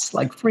 what?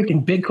 Like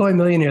freaking Bitcoin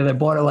millionaire that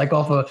bought it like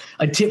off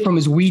a tip from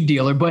his weed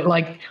dealer. But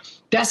like,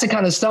 that's the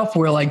kind of stuff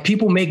where like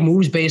people make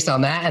moves based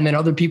on that. And then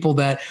other people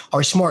that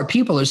are smart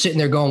people are sitting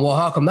there going, well,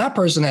 how come that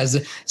person has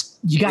the,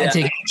 you got to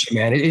take action,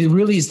 man. It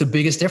really is the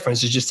biggest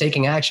difference is just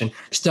taking action.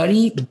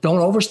 Study, don't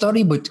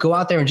overstudy, but go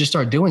out there and just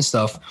start doing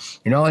stuff,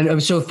 you know?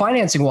 And so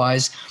financing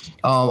wise,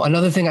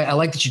 another thing I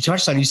like that you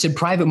touched on, you said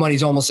private money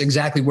is almost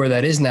exactly where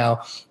that is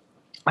now.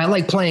 I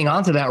like playing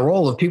onto that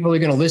role. If people are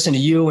going to listen to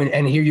you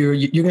and hear you're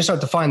going to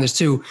start to find this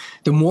too.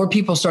 The more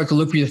people start to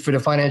look for the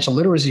financial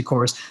literacy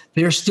course,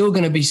 they're still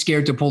going to be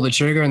scared to pull the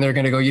trigger and they're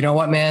going to go, you know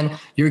what, man,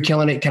 you're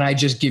killing it. Can I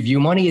just give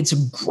you money? It's a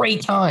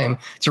great time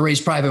to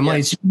raise private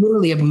money. So you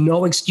literally have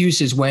no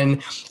excuses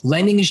when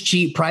lending is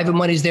cheap. Private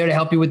money is there to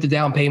help you with the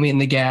down payment and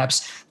the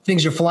gaps.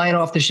 Things are flying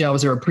off the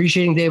shelves. They're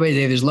appreciating day by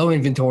day. There's low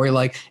inventory.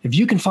 Like if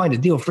you can find a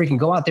deal, freaking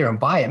go out there and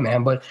buy it,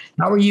 man. But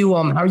how are you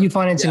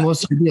financing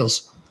most of your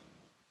deals?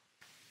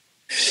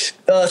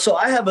 So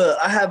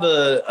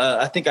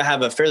I think I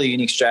have a fairly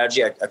unique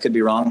strategy. I could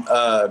be wrong.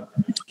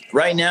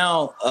 Right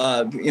now,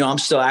 I'm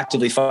still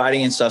actively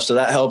fighting and stuff. So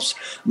that helps.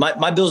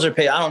 My bills are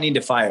paid. I don't need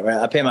to fight, right?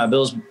 I pay my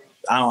bills.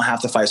 I don't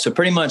have to fight. So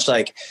pretty much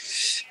like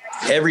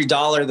every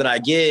dollar that I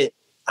get,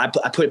 I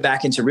put it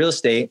back into real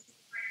estate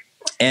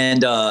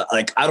and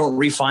like I don't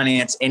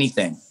refinance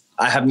anything.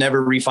 I have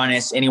never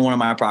refinanced any one of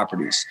my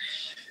properties.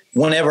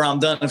 Whenever I'm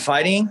done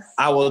fighting,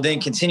 I will then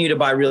continue to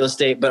buy real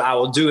estate, but I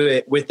will do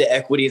it with the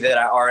equity that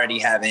I already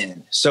have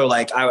in. So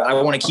like, I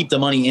want to keep the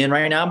money in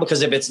right now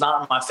because if it's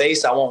not in my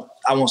face, I won't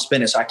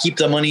spend it. So I keep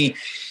the money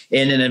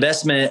in an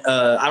investment.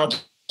 I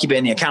don't keep it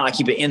in the account. I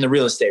keep it in the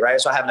real estate,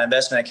 right? So I have an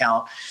investment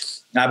account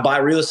and I buy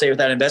real estate with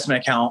that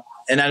investment account,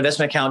 and that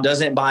investment account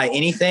doesn't buy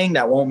anything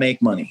that won't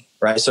make money,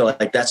 right? So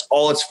like, that's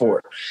all it's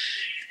for.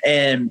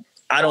 And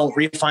I don't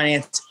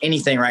refinance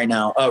anything right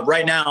now.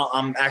 Right now,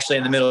 I'm actually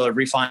in the middle of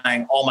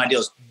refining all my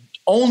deals.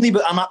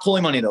 But I'm not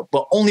pulling money though,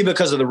 but only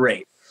because of the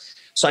rate.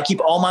 So I keep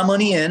all my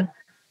money in,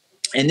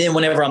 and then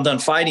whenever I'm done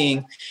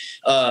fighting,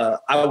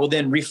 I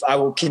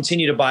will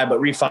continue to buy, but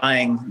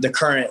refining the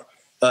current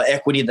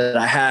equity that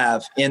I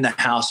have in the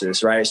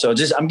houses, right? So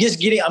I'm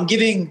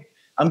giving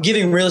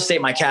real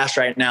estate my cash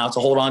right now to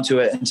hold on to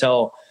it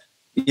until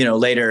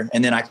later,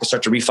 and then I can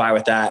start to refi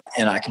with that,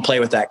 and I can play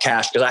with that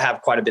cash because I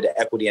have quite a bit of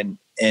equity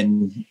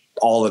in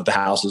all of the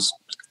houses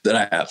that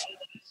I have.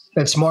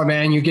 That's smart,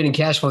 man. You're getting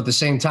cash flow at the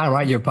same time,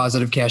 right? You're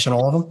positive cash on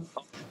all of them.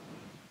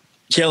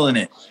 Killing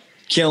it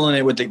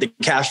with the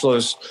cash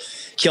flows,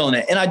 killing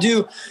it. And I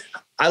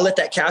let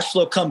that cash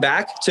flow come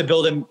back to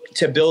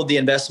build the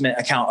investment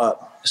account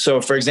up.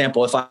 So for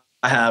example, if I'm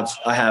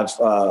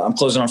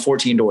closing on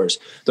 14 doors,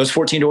 those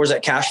 14 doors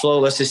that cash flow,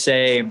 let's just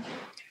say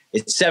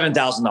it's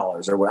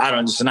 $7,000 or what, I don't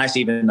know, just a nice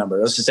even number.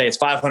 Let's just say it's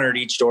 500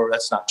 each door.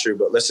 That's not true,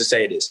 but let's just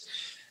say it is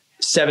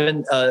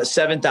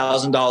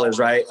 $7,000,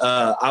 right?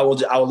 I will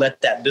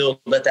let that build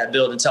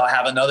until I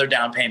have another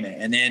down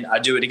payment. And then I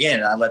do it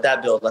again. And I let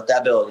that build,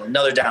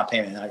 another down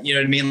payment. You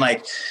know what I mean?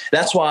 Like,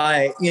 that's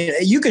why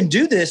you can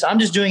do this. I'm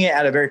just doing it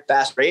at a very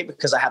fast rate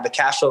because I have the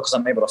cash flow, because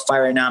I'm able to fight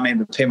right now. I'm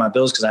able to pay my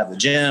bills because I have the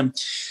gym.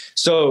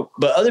 So,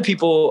 but other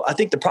people, I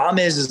think the problem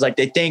is like,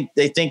 they think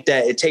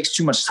that it takes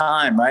too much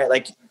time, right?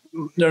 Like,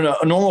 no,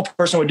 a normal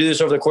person would do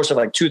this over the course of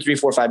like 2, 3,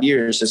 4, 5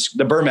 years. It's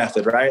the Burr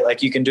method, right?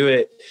 Like you can do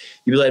it,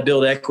 you let it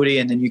build equity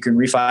and then you can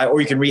refi,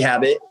 or you can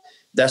rehab it.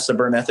 That's the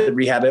Burr method,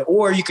 rehab it,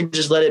 or you can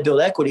just let it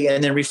build equity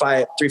and then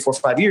refi it 3, 4,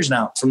 5 years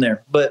now from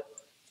there. But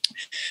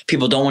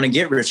people don't want to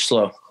get rich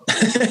slow.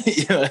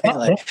 You know what I mean?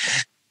 Like,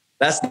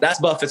 that's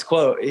Buffett's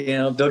quote.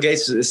 Bill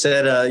Gates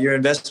said, your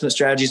investment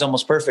strategy is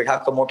almost perfect. How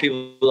come more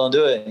people don't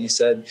do it? And he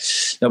said,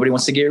 nobody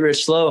wants to get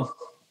rich slow.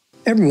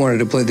 Ever wanted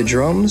to play the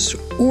drums?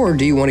 Or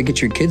do you want to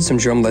get your kids some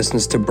drum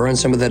lessons to burn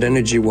some of that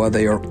energy while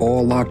they are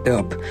all locked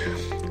up?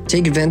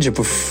 Take advantage of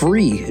a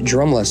free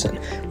drum lesson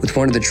with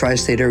one of the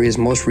tri-state area's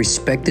most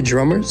respected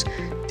drummers,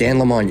 Dan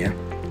Lamagna.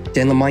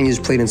 Dan Lamagna has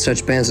played in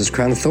such bands as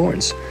Crown of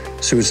Thorns,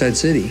 Suicide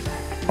City,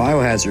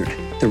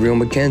 Biohazard, The Real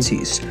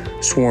Mackenzies,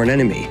 Sworn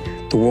Enemy,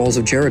 The Walls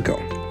of Jericho.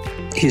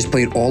 He has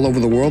played all over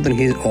the world, and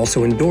he is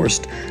also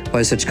endorsed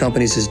by such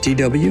companies as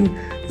DW,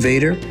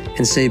 Vader,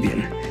 and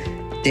Sabian.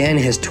 Dan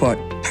has taught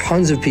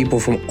tons of people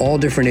from all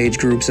different age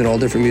groups and all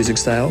different music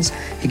styles.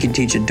 He can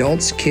teach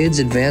adults, kids,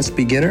 advanced,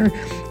 beginner,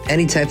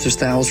 any types of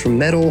styles from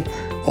metal,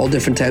 all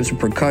different types of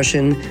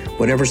percussion,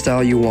 whatever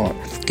style you want.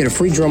 Get a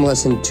free drum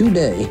lesson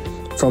today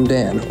from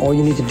Dan. All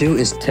you need to do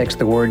is text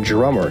the word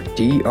drummer,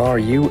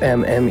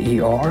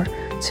 DRUMMER,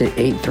 to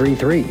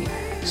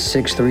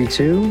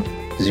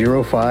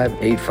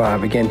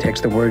 833-632-0585. Again,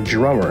 text the word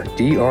drummer,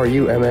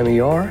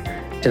 DRUMMER,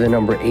 to the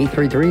number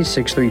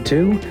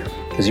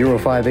 833-632-0585.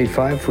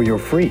 0585 for your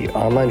free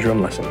online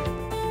drum lesson.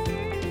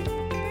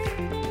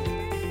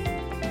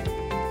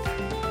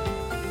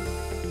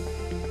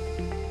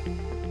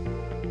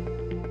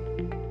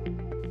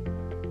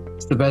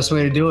 It's the best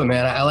way to do it,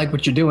 man. I like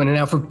what you're doing. And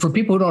now for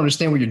people who don't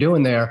understand what you're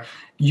doing there,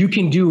 you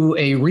can do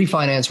a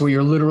refinance where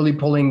you're literally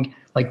pulling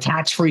like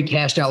tax-free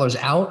cash dollars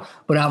out,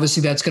 but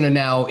obviously that's going to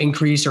now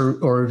increase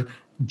or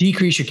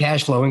decrease your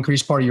cash flow,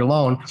 increase part of your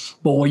loan.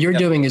 But what you're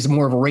doing is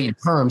more of a rate and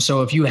term.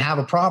 So if you have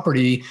a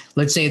property,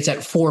 let's say it's at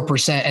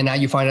 4%, and now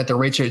you find out the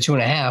rates are at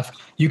 2.5%,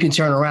 you can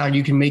turn around,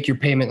 you can make your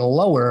payment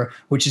lower,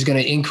 which is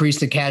going to increase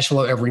the cash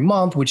flow every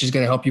month, which is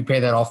going to help you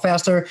pay that off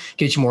faster,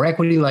 get you more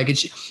equity. Like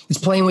it's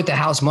playing with the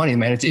house money,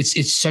 man.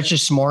 It's such a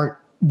smart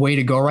way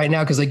to go right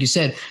now. Cause like you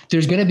said,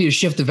 there's going to be a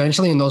shift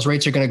eventually and those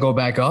rates are going to go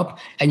back up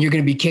and you're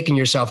going to be kicking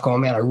yourself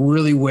going, man, I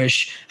really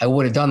wish I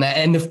would have done that.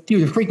 And the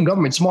freaking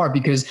government's smart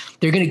because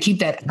they're going to keep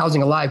that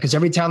housing alive. Because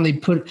every time they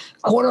put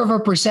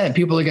 0.25%,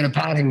 people are going to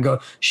panic and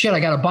go, shit, I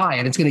got to buy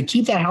it. It's going to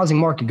keep that housing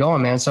market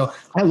going, man. So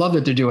I love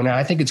that they're doing that.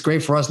 I think it's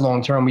great for us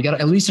long-term. We got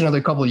at least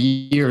another couple of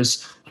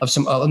years of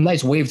a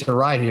nice wave to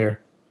ride here.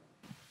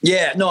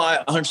 Yeah, no,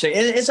 I 100%.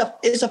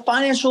 It's a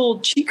financial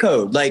cheat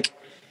code. Like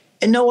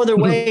in no other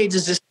way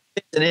does this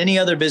in any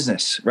other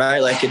business, right?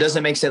 Like it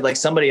doesn't make sense. Like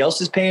somebody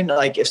else is paying.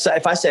 Like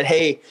if I said,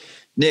 hey,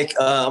 Nick,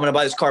 I'm going to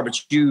buy this car, but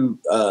you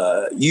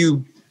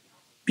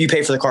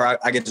pay for the car.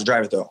 I get to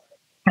drive it though.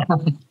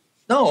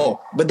 No,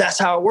 but that's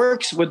how it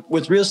works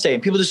with real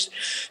estate. People just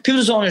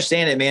don't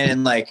understand it, man.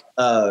 And like,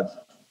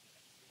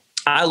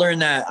 I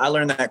learned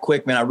that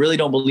quick, man. I really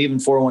don't believe in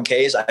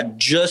 401ks. I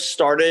just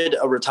started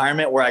a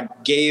retirement where I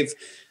gave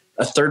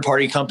a third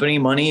party company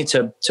money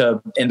to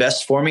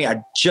invest for me.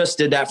 I just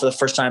did that for the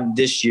first time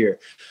this year.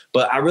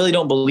 But I really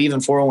don't believe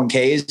in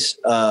 401ks.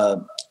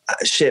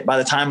 By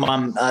the time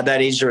I'm that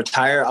age to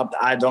retire,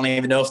 I don't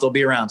even know if they'll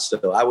be around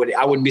still. I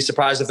wouldn't be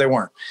surprised if they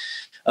weren't.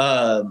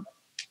 But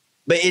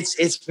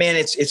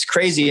it's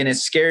crazy and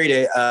it's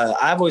scary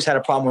I've always had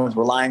a problem with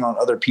relying on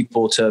other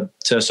people to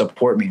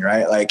support me,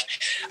 right? Like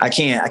I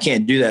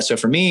can't do that. So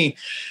for me,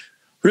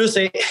 real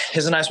estate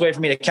is a nice way for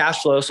me to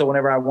cash flow. So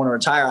whenever I want to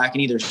retire, I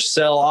can either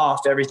sell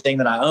off everything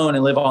that I own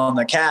and live on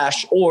the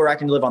cash, or I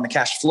can live on the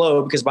cash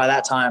flow because by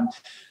that time,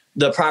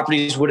 the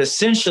properties would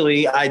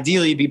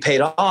ideally be paid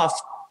off,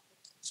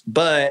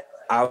 but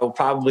I will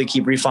probably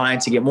keep refining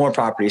to get more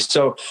properties.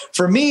 So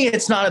for me,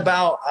 it's not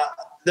about,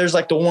 there's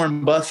like the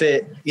Warren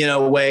Buffett,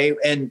 way.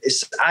 And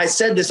I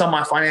said this on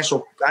my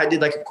I did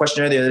like a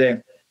questionnaire the other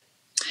day.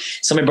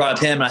 Somebody brought up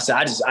him and I said,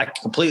 I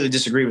completely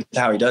disagree with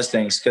how he does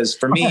things. Cause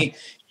for me,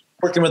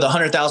 working with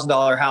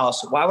 $100,000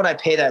 house, why would I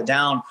pay that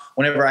down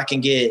whenever I can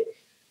get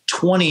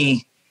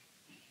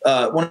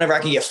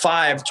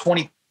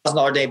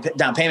 $20,000 day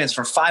down payments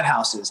for 5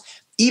 houses?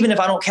 Even if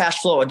I don't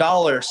cash flow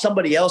 $1,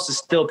 somebody else is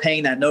still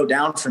paying that note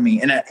down for me.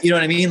 And you know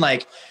what I mean?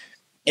 Like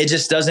it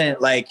just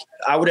doesn't, like,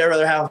 I would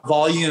rather have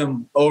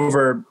volume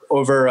over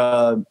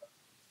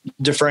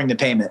deferring the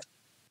payment.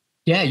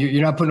 Yeah,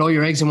 you're not putting all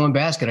your eggs in one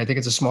basket. I think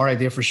it's a smart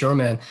idea for sure,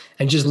 man.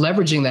 And just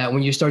leveraging that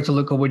when you start to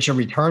look at what your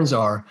returns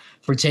are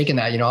for taking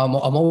that. I'm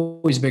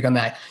always big on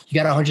that. You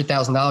got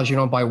 $100,000, you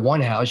don't buy one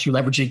house, you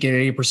leverage it, get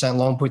an 8%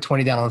 loan, put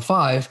 20 down on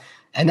 5.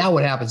 And now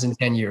what happens in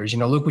 10 years?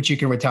 Look what you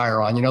can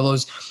retire on.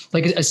 Those,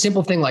 like a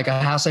simple thing like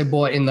a house I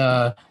bought in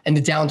the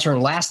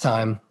downturn last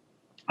time.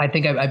 I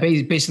think I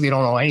basically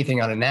don't know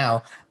anything on it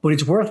now, but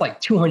it's worth like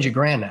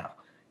 $200,000 now.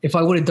 If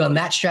I would have done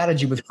that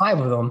strategy with 5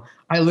 of them,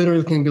 I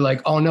literally can be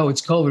like, oh no,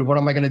 it's COVID. What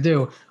am I going to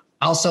do?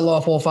 I'll sell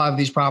off all 5 of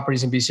these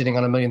properties and be sitting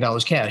on $1 million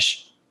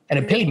cash. And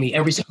it paid me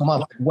every single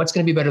month. What's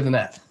going to be better than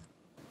that?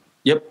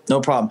 Yep. No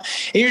problem.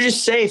 And you're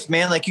just safe,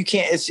 man. Like you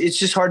can't, it's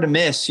just hard to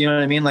miss. You know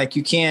what I mean? Like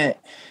you can't,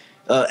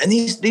 and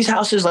these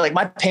houses, like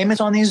my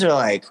payments on these are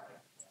like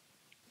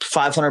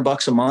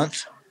 $500 a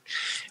month.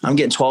 I'm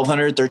getting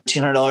 $1,200,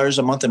 $1,300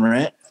 a month in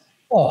rent.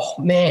 Oh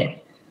man.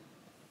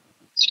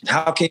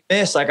 How can you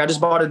miss? Like I just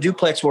bought a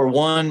duplex where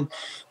one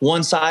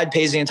side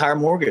pays the entire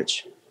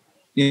mortgage.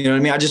 You know what I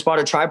mean? I just bought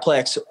a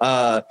triplex.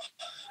 I'm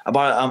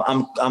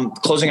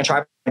closing a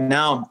triplex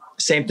now.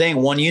 Same thing.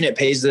 One unit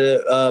pays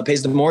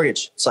the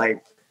mortgage. It's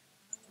like,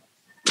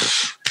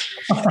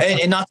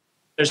 and not,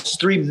 there's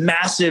 3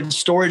 massive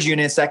storage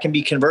units that can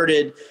be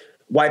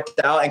wiped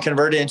out and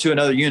converted into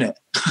another unit.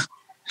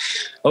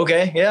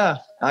 Okay. Yeah,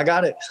 I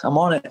got it. I'm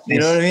on it. You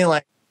know what I mean?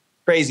 Like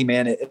crazy,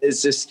 man.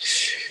 It's just,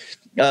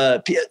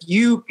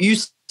 you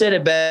said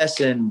it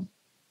best. And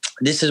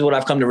this is what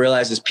I've come to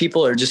realize is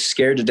people are just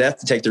scared to death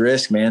to take the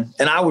risk, man.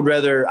 And I would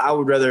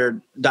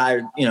rather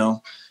die,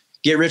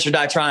 get rich or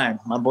die trying.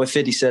 My boy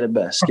 50 said it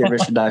best. Get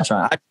rich or die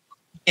trying.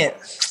 I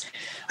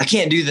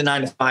can't do the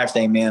 9-to-5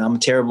 thing, man. I'm a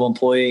terrible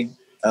employee.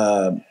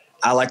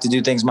 I like to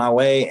do things my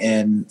way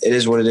and it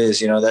is what it is.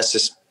 That's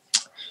just,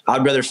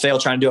 I'd rather fail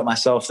trying to do it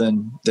myself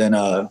than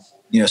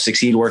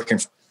succeed working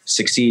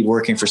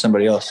for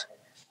somebody else.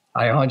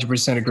 I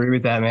 100% agree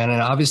with that, man.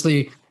 And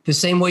obviously the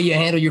same way you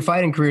handle your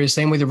fighting career,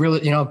 same way the real,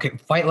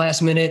 fight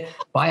last minute,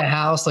 buy a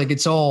house, like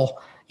it's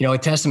all, a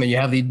testament. You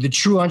have the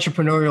true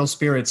entrepreneurial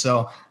spirit.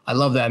 So I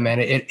love that, man.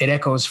 It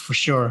echoes for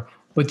sure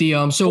But the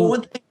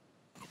Well,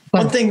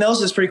 one thing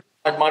else is pretty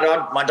cool.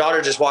 My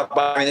daughter just walked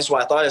by me. This is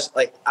what I thought is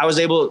like, I was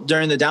able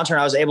during the downturn,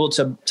 I was able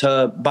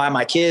to buy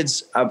my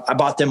kids. I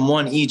bought them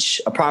one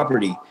each a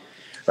property,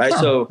 right?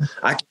 So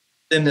I can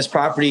give them this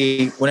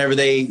property whenever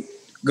they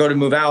go to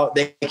move out.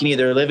 They can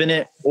either live in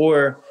it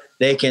or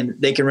they can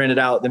rent it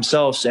out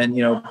themselves and,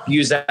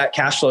 use that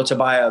cash flow to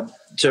buy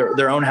to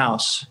their own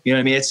house. You know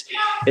what I mean?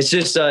 It's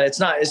just, it's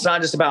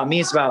not just about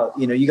me. It's about,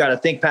 you got to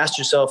think past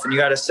yourself and you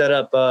got to set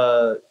up,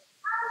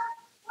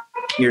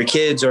 your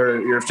kids or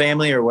your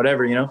family or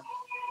whatever,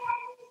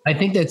 I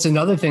think that's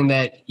another thing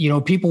that,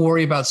 people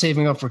worry about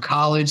saving up for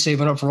college,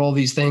 saving up for all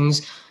these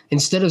things,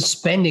 instead of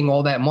spending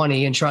all that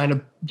money and trying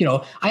to,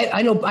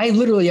 I know I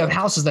literally have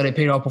houses that I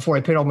paid off before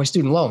I paid off my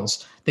student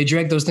loans. They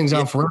drag those things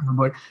out forever,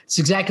 but it's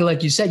exactly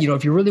like you said,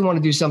 if you really want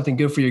to do something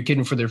good for your kid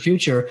and for their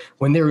future,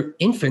 when they're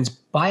infants,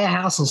 buy a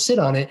house and sit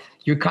on it.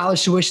 Your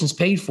college tuition's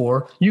paid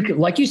for. You can,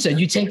 like you said,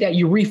 you take that,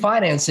 you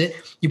refinance it,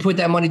 you put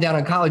that money down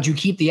on college, you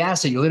keep the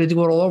asset, you let it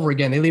do it all over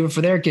again. They leave it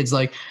for their kids.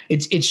 Like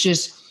it's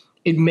just,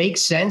 it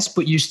makes sense,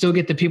 but you still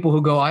get the people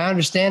who go, I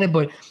understand it,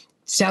 but it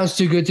sounds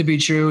too good to be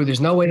true. There's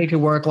no way it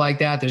could work like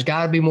that. There's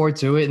got to be more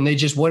to it. And they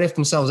just what if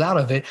themselves out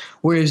of it.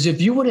 Whereas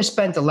if you would have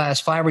spent the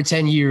last 5 or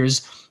 10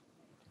 years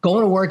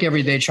going to work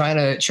every day, trying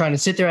to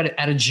sit there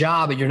at a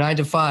job at your 9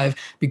 to 5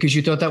 because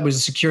you thought that was a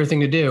secure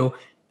thing to do.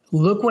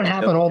 Look what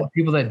happened to all the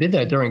people that did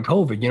that during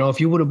COVID. If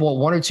you would have bought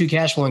 1 or 2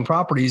 cash flowing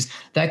properties,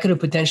 that could have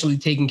potentially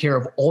taken care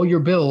of all your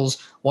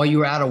bills while you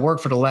were out of work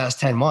for the last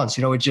 10 months.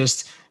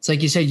 It's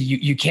like you said,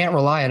 you can't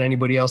rely on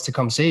anybody else to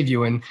come save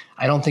you. And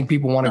I don't think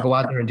people want to go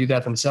out there and do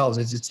that themselves.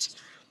 It's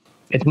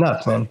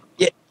nuts, man.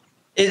 Yeah.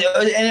 And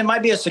it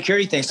might be a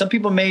security thing. Some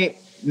people may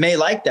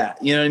like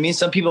that. You know what I mean?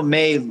 Some people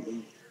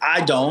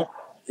I don't.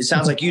 It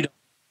sounds like you don't,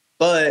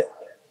 but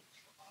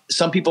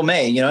some people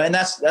may, and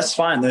that's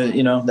fine.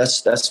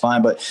 That's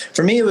fine. But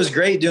for me, it was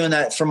great doing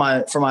that for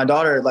my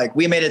daughter. Like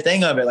we made a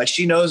thing of it. Like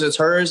she knows it's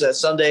hers, that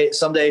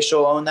someday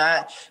she'll own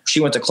that.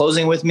 She went to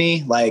closing with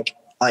me. Like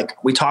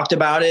we talked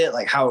about it,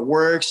 like how it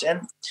works,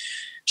 and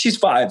she's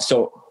 5.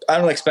 So I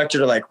don't expect her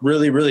to like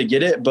really, really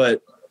get it.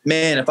 But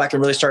man, if I can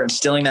really start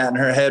instilling that in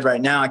her head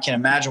right now, I can't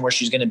imagine where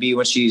she's going to be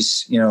when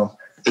she's,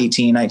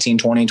 18, 19,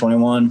 20,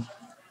 21.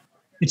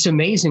 It's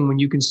amazing when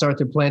you can start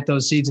to plant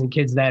those seeds in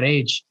kids that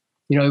age.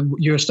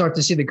 You'll start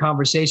to see the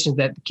conversations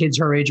that the kids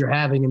her age are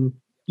having in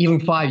even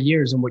 5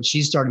 years and what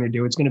she's starting to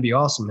do. It's going to be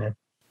awesome, man.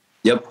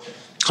 Yep.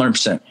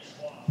 100%.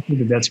 I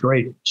think that's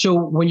great. So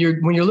when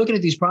you're looking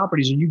at these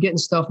properties, are you getting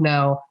stuff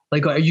now?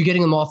 Like, are you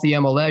getting them off the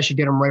MLS? You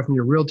get them right from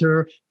your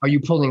realtor? Are you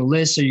pulling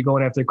lists? Are you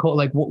going after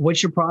like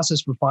what's your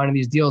process for finding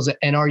these deals?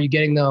 And are you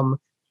getting them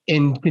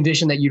in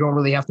condition that you don't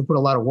really have to put a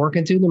lot of work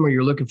into them, or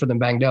you're looking for them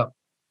banged up?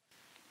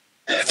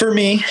 For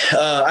me,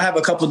 I have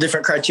a couple of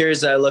different criteria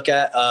that I look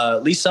at.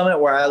 Lee Summit,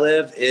 where I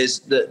live,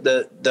 is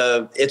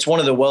it's one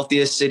of the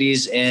wealthiest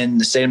cities in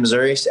the state of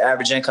Missouri. So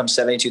average income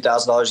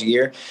 $72,000 a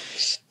year.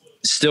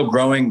 Still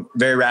growing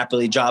very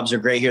rapidly. Jobs are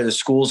great here. The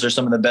schools are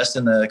some of the best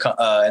in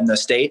the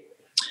state.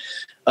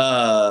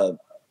 I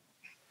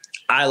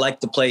like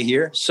to play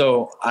here,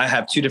 so I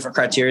have 2 different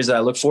criteria that I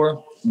look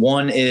for.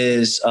 One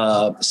is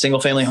single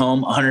family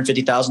home,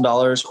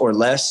 $150,000 or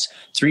less,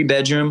 3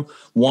 bedroom,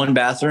 1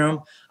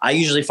 bathroom. I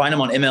usually find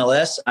them on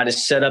MLS. I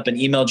just set up an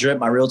email drip.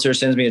 My realtor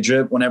sends me a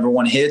drip. Whenever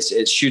one hits,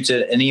 it shoots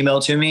an email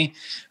to me,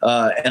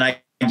 and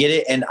I get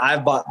it. And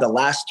I've bought the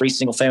last 3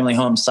 single family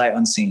homes sight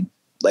unseen.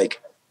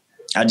 Like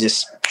I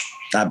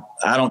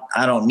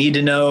don't need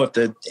to know if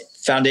the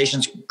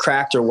foundation's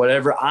cracked or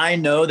whatever. I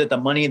know that the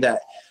money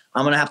that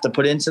I'm going to have to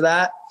put into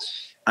that,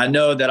 I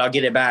know that I'll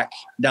get it back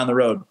down the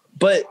road.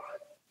 But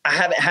I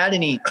haven't had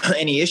any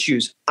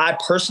issues. I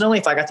personally,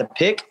 if I got to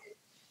pick,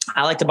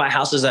 I like to buy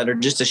houses that are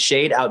just a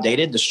shade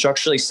outdated. They're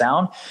structurally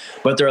sound,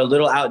 but they're a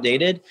little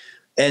outdated.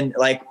 And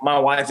like my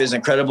wife is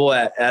incredible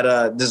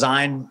at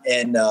design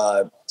and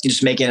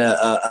just making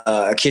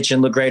a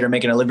kitchen look great or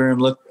making a living room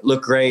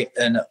look great.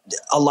 And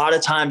a lot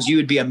of times you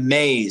would be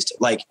amazed.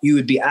 Like you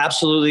would be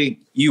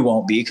you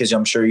won't be, because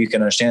I'm sure you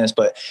can understand this,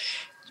 but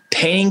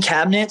painting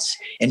cabinets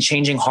and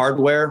changing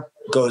hardware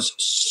goes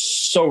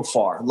so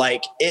far.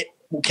 Like it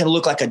can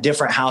look like a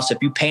different house. If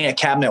you paint a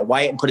cabinet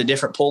white and put a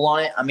different pull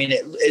on it, I mean,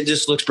 it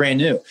just looks brand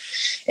new.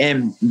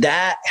 And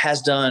that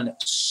has done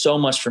so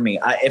much for me.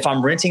 If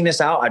I'm renting this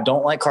out, I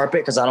don't like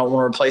carpet because I don't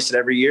want to replace it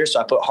every year.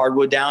 So I put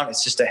hardwood down.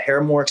 It's just a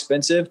hair more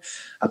expensive.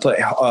 I put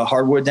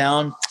hardwood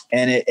down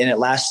and it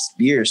lasts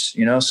years,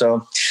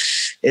 so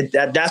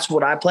that's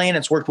what I play, and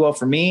it's worked well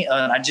for me.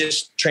 I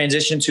just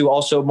transitioned to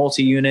also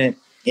multi-unit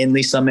in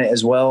Lee Summit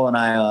as well. And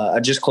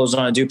I just closed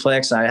on a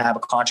duplex, and I have a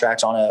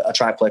contract on a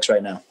triplex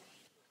right now.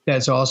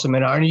 That's awesome.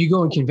 And are you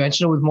going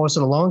conventional with most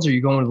of the loans, or are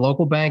you going with a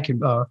local bank?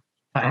 What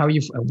are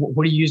you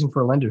using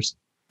for lenders?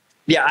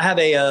 Yeah, I have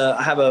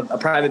a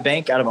private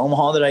bank out of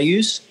Omaha that I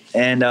use.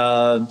 And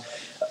I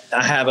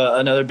have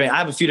another bank. I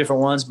have a few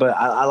different ones, but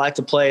I like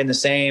to play in the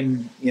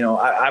same,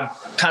 I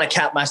kind of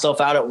capped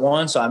myself out at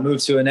one. So I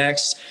moved to a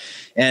next.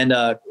 And,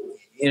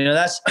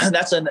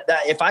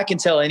 if I can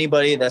tell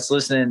anybody that's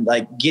listening,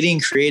 like getting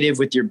creative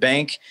with your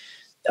bank,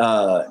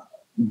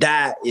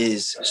 that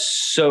is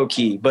so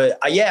key. But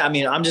yeah, I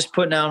mean, I'm just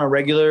putting down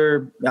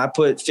I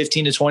put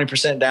 15 to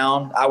 20%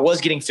 down. I was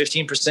getting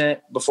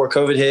 15% before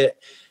COVID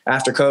hit.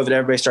 After COVID,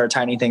 everybody started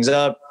tightening things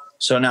up.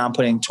 So now I'm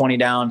putting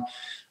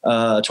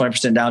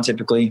 20% down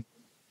typically.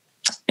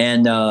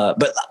 And, I'm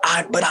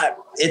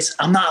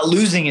not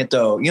losing it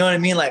though. You know what I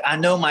mean? Like I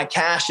know my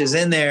cash is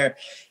in there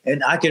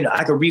and I could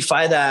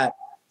refi that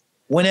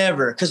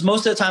whenever. Cause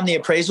most of the time the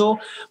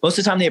appraisal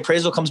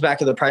comes back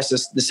to the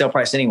sale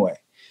price anyway.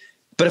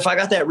 But if I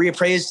got that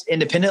reappraised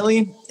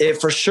independently,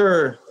 it for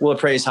sure will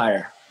appraise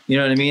higher. You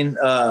know what I mean?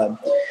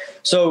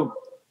 So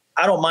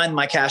I don't mind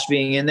my cash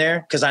being in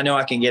there because I know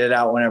I can get it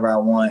out whenever I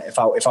want. If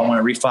I want to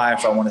refi,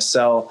 if I want to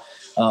sell.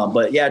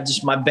 But yeah,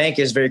 just my bank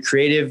is very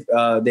creative.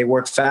 They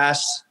work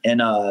fast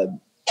and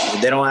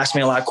they don't ask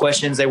me a lot of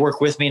questions. They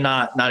work with me,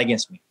 not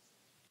against me.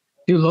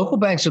 Dude, local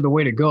banks are the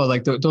way to go.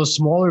 Like those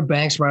smaller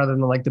banks rather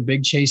than like the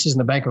big Chases and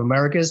the Bank of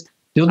Americas,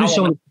 they'll do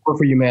so much more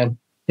for you, man.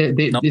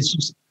 It's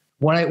just,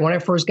 when I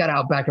first got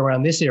out back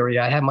around this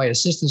area, I had my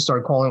assistant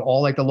start calling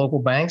all like the local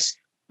banks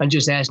and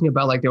just asking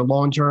about like their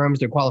loan terms,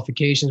 their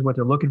qualifications, what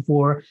they're looking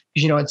for.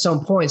 Because, you know, at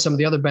some point, some of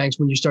the other banks,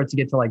 when you start to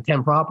get to like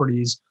 10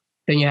 properties,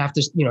 then you have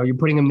to, you know, you're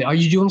putting them, are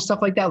you doing stuff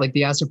like that? Like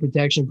the asset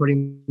protection,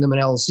 putting them in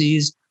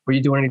LLCs, or are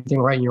you doing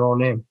anything right in your own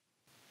name?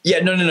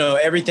 Yeah, no.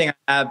 Everything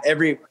I have,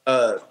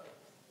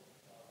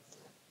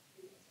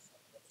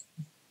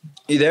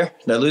 you there?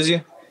 Did I lose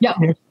you? Yeah.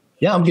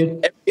 Yeah, I'm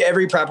good.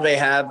 Every property I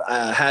have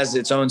has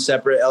its own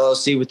separate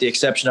LLC with the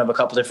exception of a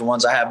couple different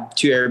ones. I have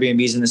 2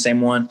 Airbnbs in the same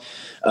one.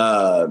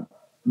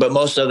 But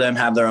most of them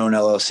have their own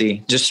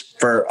LLC just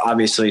for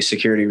obviously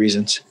security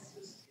reasons.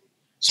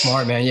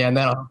 Smart, man. Yeah, and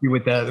that'll help you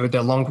with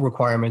the loan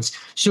requirements.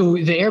 So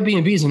the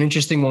Airbnb is an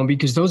interesting one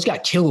because those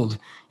got killed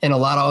in a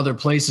lot of other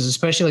places,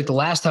 especially like the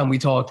last time we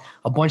talked,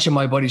 a bunch of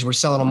my buddies were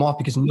selling them off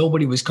because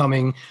nobody was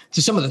coming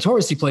to some of the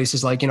touristy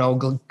places like, you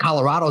know,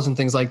 Colorado's and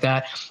things like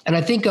that. And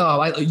I think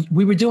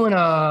we were doing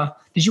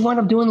did you wind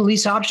up doing a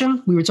lease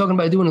option? We were talking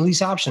about doing a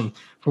lease option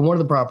for one of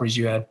the properties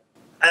you had.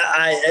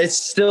 It's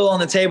still on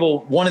the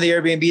table. One of the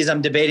Airbnbs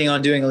I'm debating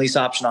on doing a lease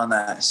option on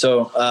that.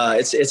 So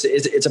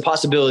it's a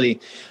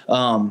possibility.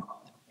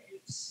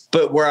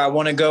 But where I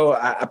want to go,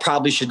 I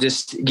probably should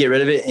just get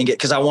rid of it and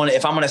if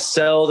I'm going to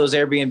sell those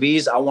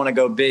Airbnbs, I want to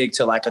go big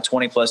to like a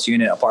 20+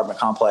 unit apartment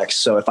complex.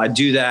 So if I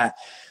do that,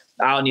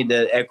 I'll need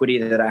the equity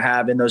that I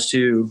have in those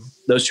two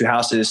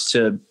houses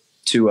to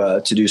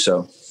do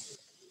so.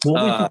 What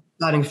was the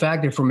deciding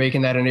factor for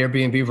making that an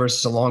Airbnb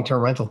versus a long-term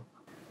rental?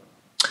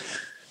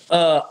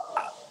 So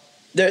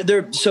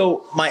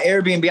my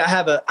Airbnb, I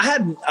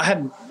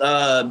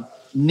have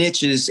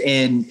niches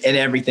in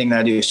everything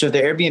that I do. So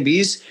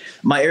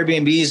my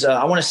Airbnbs,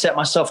 I want to set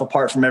myself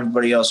apart from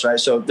everybody else, right?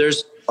 So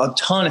there's a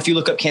ton, if you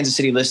look up Kansas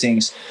City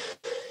listings,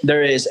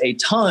 there is a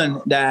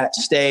ton that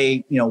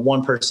stay, you know,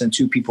 1 person,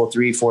 2 people,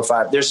 3, 4,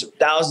 5. There's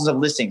thousands of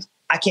listings.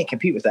 I can't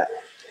compete with that.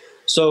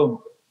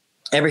 So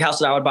every house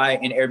that I would buy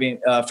in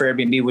Airbnb for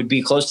Airbnb would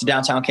be close to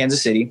downtown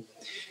Kansas City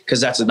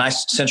because that's a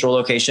nice central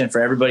location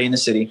for everybody in the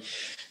city.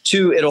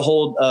 2, it'll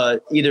hold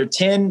either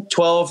 10,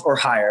 12 or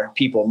higher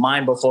people.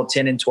 Mine both hold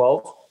 10 and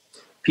 12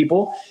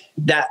 people.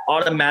 That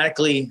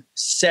automatically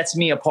sets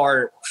me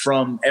apart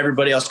from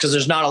everybody else because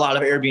there's not a lot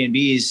of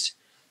Airbnbs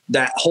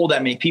that hold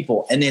that many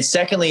people. And then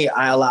secondly,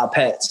 I allow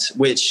pets,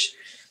 which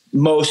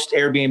most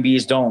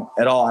Airbnbs don't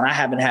at all. And I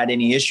haven't had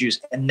any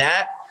issues. And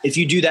that, if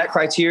you do that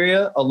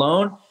criteria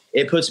alone,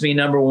 it puts me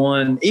number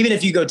 1. Even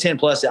if you go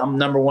 10+, I'm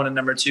number 1 and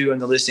number 2 in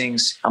the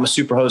listings. I'm a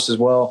super host as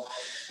well.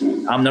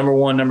 I'm number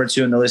 1, number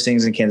 2 in the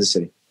listings in Kansas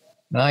City.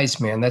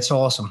 Nice, man. That's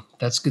awesome.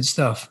 That's good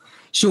stuff.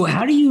 So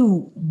how do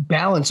you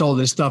balance all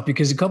this stuff?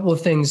 Because a couple of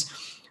things,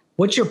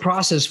 what's your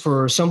process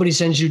for somebody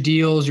sends you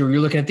deals or you're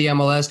looking at the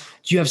MLS?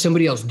 Do you have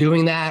somebody else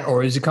doing that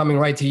or is it coming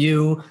right to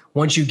you?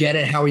 Once you get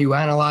it, how are you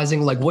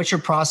analyzing? Like, what's your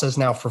process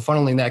now for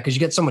funneling that? Because you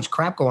get so much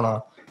crap going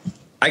on.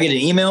 I get an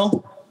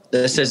email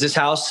that says this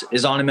house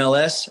is on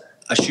MLS.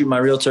 I shoot my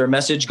realtor a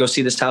message, go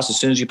see this house as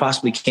soon as you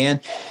possibly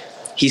can.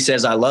 He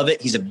says, I love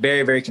it. He's a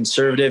very, very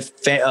conservative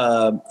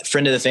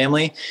friend of the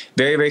family,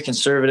 very, very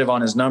conservative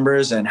on his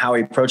numbers and how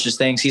he approaches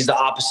things. He's the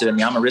opposite of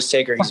me. I'm a risk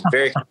taker. He's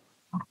very,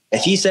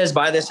 if he says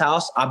buy this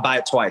house, I buy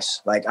it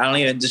twice. Like I don't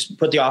even just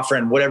put the offer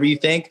in, whatever you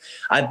think.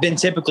 I've been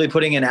typically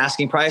putting an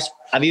asking price.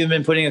 I've even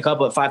been putting a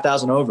couple at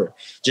 5,000 over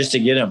just to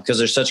get them because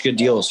they're such good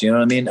deals. You know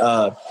what I mean?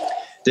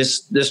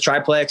 This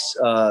triplex,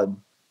 I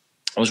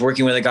was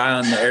working with a guy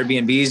on the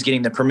Airbnbs,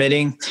 getting the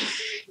permitting.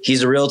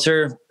 He's a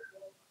realtor.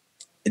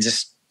 It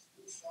just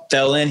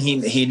fell in.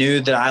 He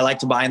knew that I like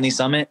to buy in the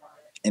Summit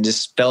and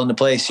just fell into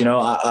place. You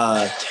know,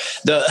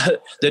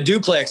 the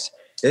duplex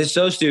is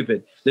so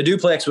stupid. The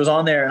duplex was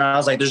on there and I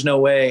was like, there's no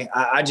way.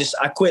 I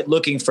quit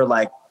looking for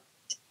like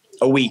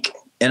a week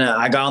and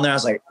I got on there. I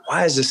was like,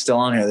 why is this still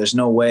on here? There's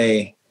no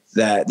way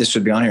that this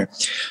would be on here.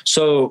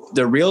 So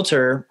the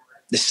realtor,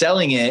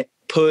 selling it,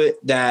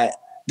 put that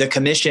the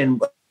commission,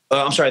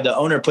 the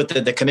owner put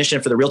the commission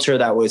for the realtor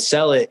that would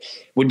sell it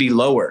would be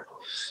lower.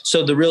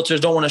 So the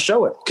realtors don't want to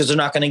show it because they're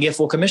not going to get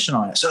full commission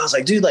on it. So I was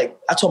like, dude, like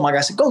I told my guy,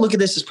 I said, go look at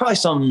this. It's probably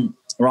some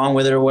wrong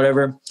with it or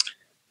whatever.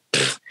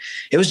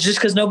 It was just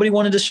because nobody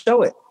wanted to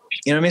show it.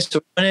 You know what I mean? So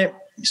we went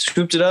it,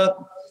 scooped it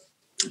up,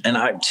 and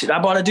I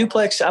bought a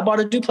duplex. I bought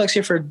a duplex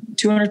here for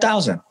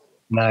 $200,000.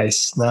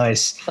 Nice. Like,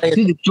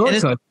 Dude, the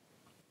shortcut.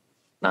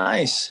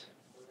 Nice.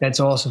 That's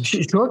awesome.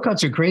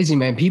 Shortcuts are crazy,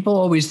 man. People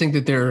always think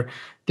that they're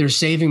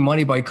saving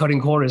money by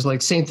cutting corners.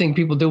 Like same thing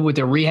people do with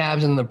their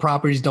rehabs and the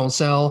properties don't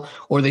sell,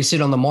 or they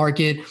sit on the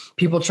market.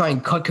 People try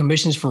and cut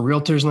commissions for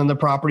realtors and then the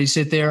properties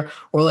sit there.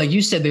 Or like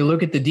you said, they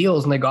look at the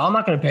deals and they go, I'm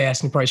not going to pay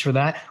asking price for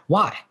that.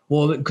 Why?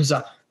 Well, because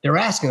they're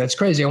asking. That's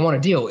crazy. I want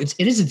a deal. It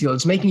is a deal.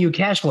 It's making you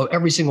cash flow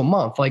every single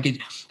month. Like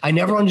I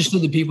never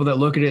understood the people that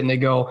look at it and they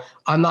go,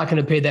 I'm not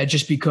going to pay that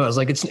just because.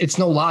 Like it's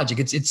no logic.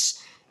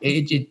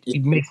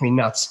 It makes me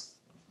nuts.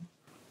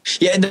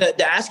 Yeah, and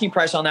the asking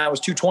price on that was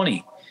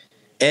 $220.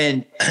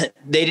 And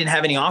they didn't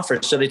have any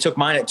offers, so they took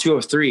mine at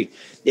 $203.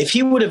 If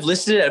he would have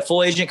listed it at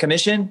full agent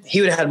commission,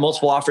 he would have had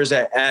multiple offers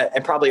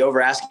at probably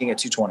over asking at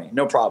 $220.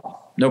 No problem.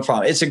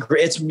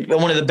 It's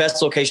one of the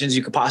best locations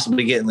you could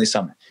possibly get in Lee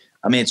Summit.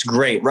 I mean, it's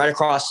great. Right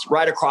across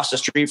the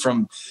street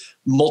from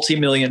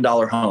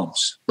multi-million-dollar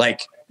homes.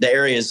 Like the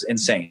area is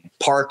insane.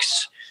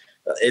 Parks.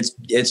 It's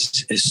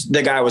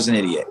the guy was an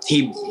idiot.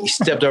 He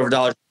stepped over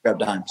dollars, up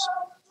dimes.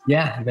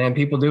 Yeah, man,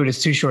 people do it.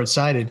 It's too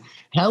short-sighted.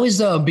 How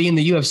is being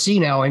the UFC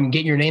now and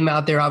getting your name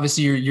out there?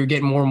 Obviously, you're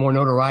getting more and more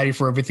notoriety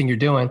for everything you're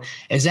doing.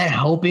 Is that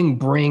helping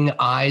bring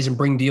eyes and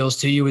bring deals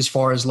to you as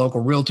far as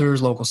local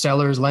realtors, local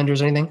sellers,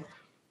 lenders, anything?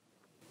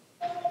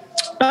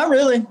 Not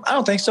really. I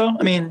don't think so.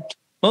 I mean,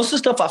 most of the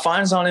stuff I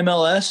find is on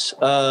MLS.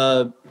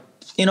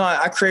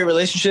 I create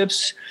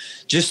relationships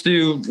just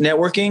through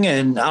networking,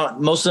 and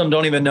most of them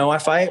don't even know I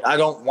fight. I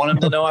don't want them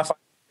to know I fight.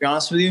 Be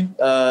honest with you,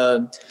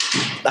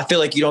 I feel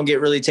like you don't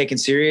get really taken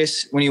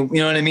serious when you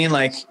know what I mean.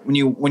 Like when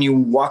you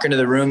walk into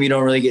the room, you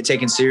don't really get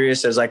taken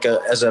serious as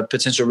as a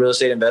potential real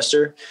estate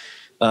investor.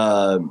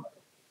 I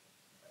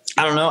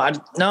don't know. I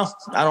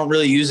don't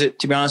really use it,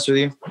 to be honest with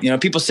you. You know,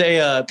 people say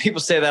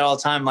that all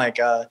the time. Like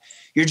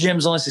your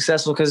gym's only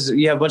successful because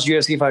you have a bunch of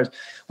UFC fighters.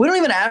 We don't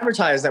even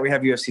advertise that we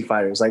have UFC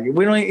fighters. Like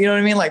we don't, you know what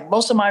I mean? Like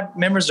most of my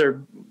members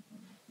are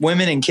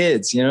women and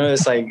kids. You know,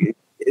 it's like.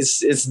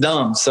 It's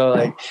dumb. So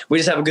like we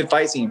just have a good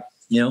fight team,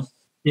 you know?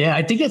 Yeah.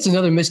 I think that's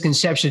another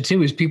misconception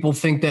too, is people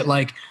think that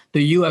like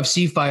the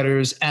UFC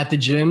fighters at the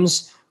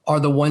gyms are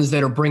the ones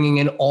that are bringing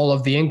in all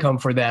of the income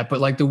for that.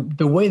 But like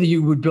the way that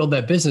you would build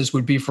that business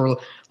would be for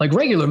like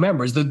regular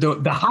members.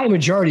 The high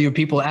majority of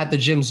people at the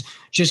gyms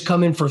just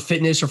come in for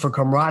fitness or for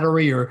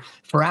camaraderie or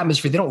for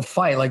atmosphere. They don't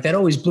fight. Like that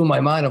always blew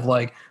my mind of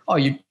like, oh,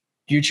 you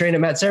train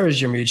at Matt Serra's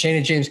gym, or you train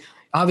at James.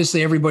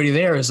 Obviously everybody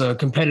there is a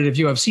competitive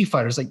UFC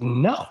fighter. It's like,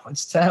 no,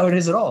 it's not how it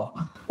is at all.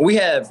 We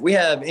have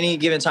any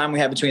given time, we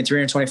have between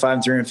 325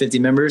 and 350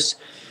 members.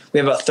 We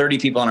have about 30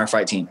 people on our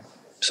fight team.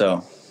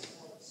 So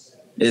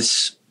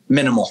it's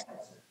minimal.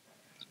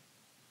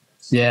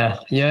 Yeah.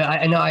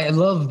 I know. I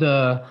love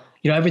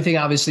everything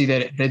obviously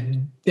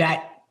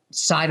that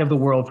side of the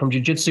world, from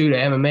jiu-jitsu to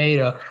MMA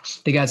to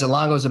the guys at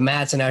Longos and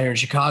Mats and out here in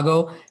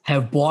Chicago,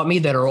 have bought me,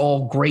 that are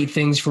all great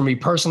things for me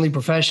personally,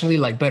 professionally,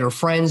 like better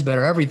friends,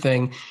 better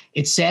everything.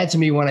 It's sad to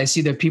me when I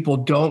see that people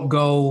don't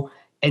go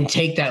and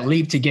take that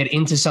leap to get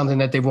into something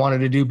that they wanted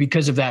to do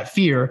because of that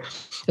fear,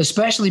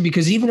 especially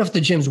because even if the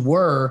gyms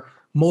were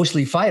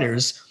mostly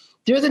fighters,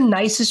 they're the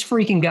nicest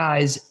freaking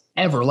guys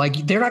ever.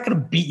 Like they're not going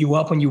to beat you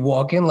up when you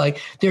walk in. Like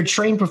they're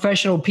trained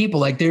professional people.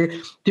 Like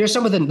they're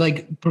some of the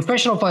like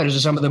professional fighters are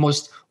some of the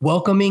most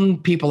welcoming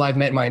people I've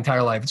met in my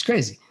entire life. It's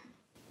crazy.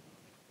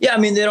 Yeah. I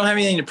mean, they don't have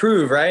anything to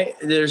prove, right?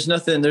 There's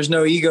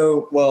no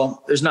ego.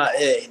 Well, there's not,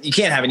 you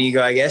can't have an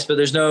ego, I guess, but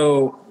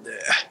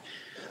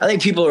I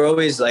think people are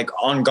always like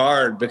on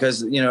guard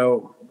because, you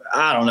know,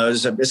 I don't know.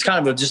 It's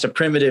kind of just a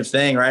primitive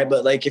thing, right?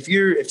 But like if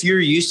you're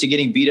used to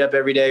getting beat up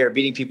every day or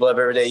beating people up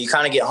every day, you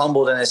kind of get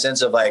humbled in a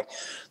sense of like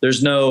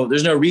there's no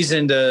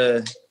reason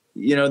to,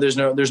 you know, there's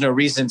no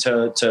reason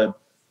to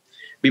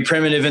be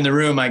primitive in the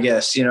room, I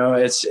guess. You know,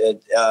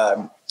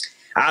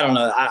 I don't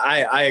know.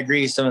 I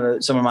agree. Some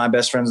of my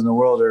best friends in the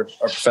world are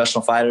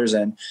professional fighters,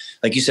 and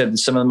like you said,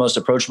 some of the most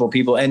approachable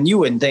people. And you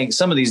wouldn't think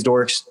some of these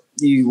dorks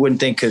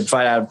could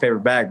fight out of a paper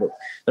bag, but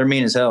they're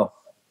mean as hell.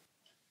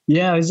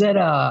 Yeah, I was at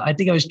I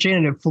think I was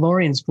training at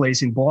Florian's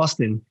place in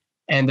Boston,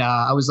 and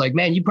I was like,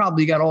 man, you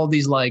probably got all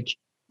these like,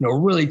 you know,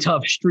 really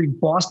tough street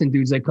Boston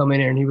dudes that come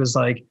in here. And he was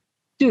like,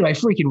 dude, I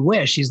freaking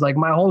wish. He's like,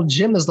 my whole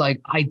gym is like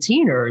IT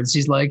nerds.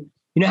 He's like,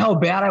 you know how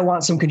bad I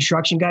want some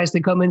construction guys to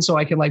come in so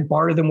I can like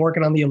barter them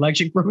working on the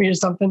electric for me or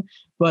something.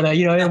 But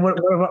you know,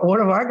 one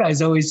of our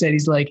guys always said,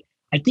 he's like,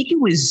 I think it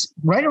was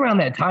right around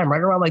that time,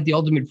 right around like the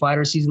Ultimate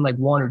Fighter season, like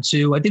 1 or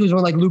 2. I think it was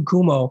when like Luke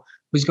Kumo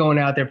was going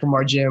out there from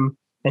our gym.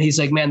 And he's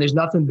like, man, there's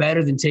nothing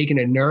better than taking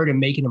a nerd and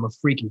making him a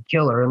freaking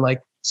killer. And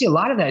like, see a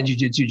lot of that in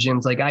jiu-jitsu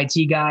gyms, like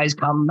IT guys,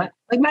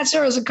 like Matt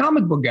Serra's a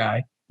comic book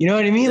guy. You know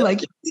what I mean? Yep. Like,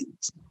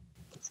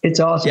 it's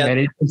awesome, man.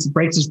 It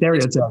breaks the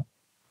stereotype.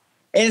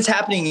 And it's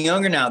happening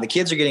younger now. The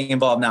kids are getting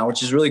involved now,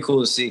 which is really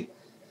cool to see.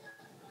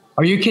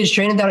 Are your kids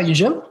training down at your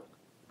gym?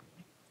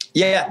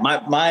 Yeah, my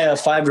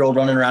 5-year-old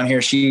running around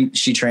here, she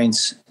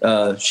trains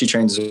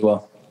as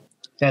well.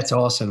 That's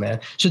awesome, man.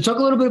 So talk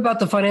a little bit about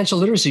the financial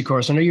literacy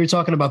course. I know you were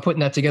talking about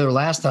putting that together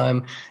last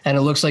time, and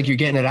it looks like you're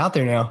getting it out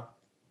there now.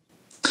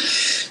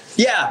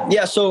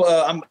 Yeah. So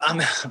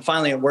I'm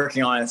finally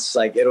working on it. It's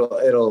like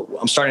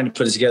I'm starting to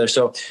put it together.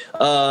 So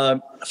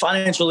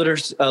financial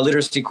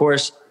literacy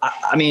course.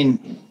 I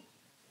mean,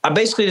 I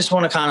basically just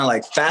want to kind of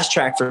like fast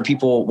track for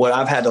people what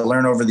I've had to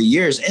learn over the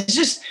years. It's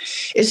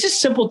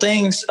just simple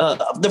things.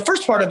 The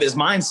first part of it is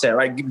mindset,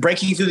 right?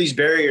 Breaking through these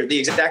barriers, the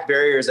exact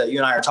barriers that you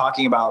and I are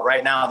talking about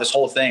right now, this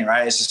whole thing,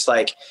 right? It's just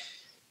like,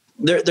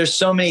 there's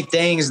so many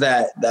things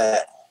that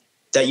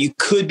you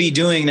could be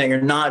doing that you're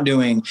not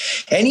doing.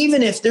 And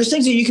even if there's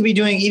things that you could be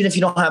doing, even if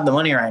you don't have the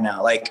money right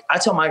now, like I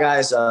tell my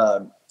guys,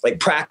 like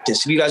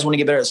practice. If you guys want to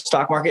get better at the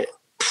stock market,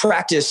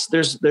 practice.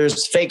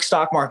 There's fake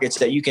stock markets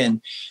that you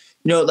can,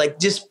 like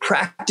just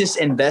practice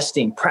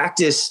investing,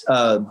 practice,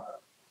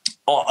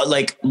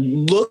 like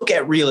look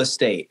at real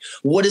estate.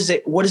 What does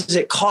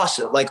it cost?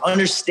 Like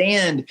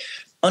understand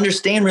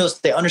real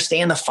estate,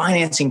 understand the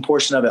financing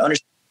portion of it,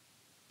 understand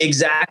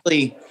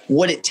exactly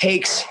what it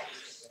takes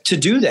to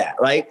do that.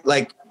 Right.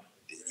 Like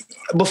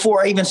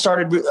before I even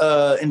started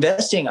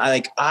investing,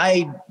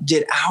 I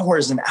did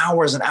hours and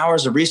hours and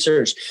hours of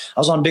research. I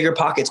was on Bigger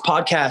Pockets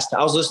podcast.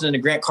 I was listening to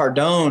Grant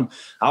Cardone.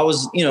 I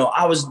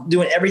was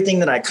doing everything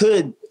that I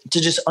could to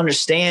just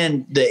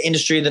understand the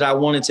industry that I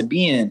wanted to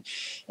be in.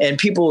 And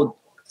people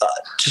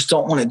just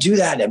don't want to do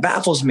that. It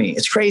baffles me.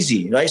 It's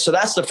crazy. Right. So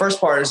that's the first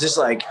part, is just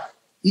like,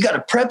 you got to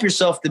prep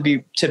yourself to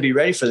be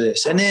ready for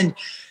this. And then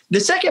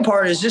the second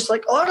part is just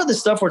like a lot of the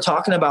stuff we're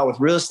talking about with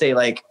real estate,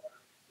 like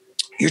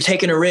you're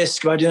taking a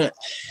risk by doing it.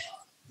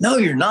 No,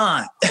 you're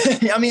not.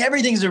 I mean,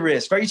 everything's a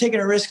risk, right? You're taking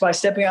a risk by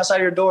stepping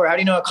outside your door. How do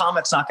you know a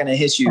comet's not going to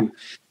hit you?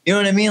 You know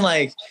what I mean?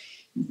 Like,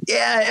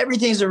 yeah,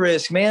 everything's a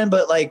risk, man.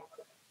 But like,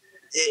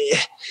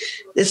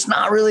 it's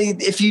not really,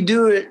 if you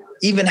do it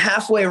even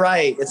halfway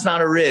right, it's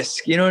not a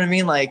risk. You know what I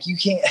mean? Like you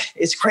can't,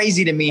 it's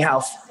crazy to me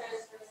how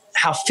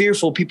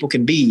fearful people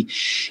can be.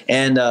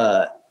 And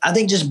I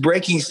think just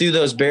breaking through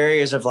those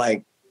barriers of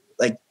like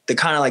the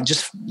kind of like,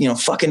 just,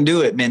 fucking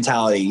do it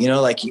mentality,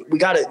 like you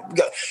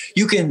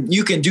can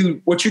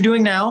do what you're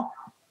doing now,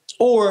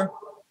 or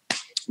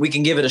we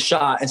can give it a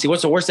shot and see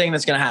what's the worst thing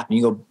that's going to happen.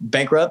 You go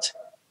bankrupt,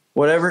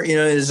 whatever,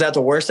 is that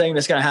the worst thing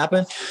that's going to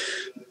happen?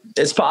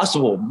 It's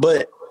possible.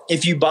 But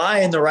if you buy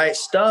in the right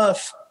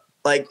stuff,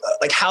 like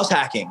house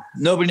hacking,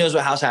 nobody knows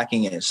what house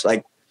hacking is.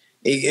 Like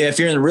if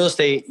you're in real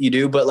estate, you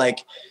do, but like,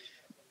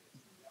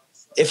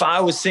 if I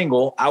was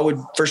single, I would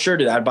for sure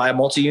do that. I'd buy a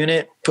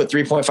multi-unit, put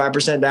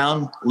 3.5%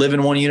 down, live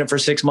in one unit for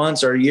 6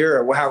 months or a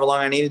year or however long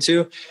I needed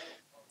to.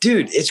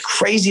 Dude, it's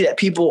crazy that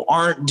people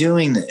aren't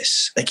doing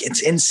this. Like,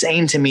 it's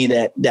insane to me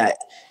that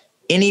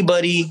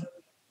anybody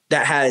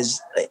that has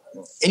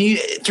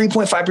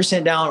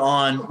 3.5% down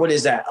on, what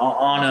is that?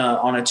 On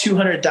a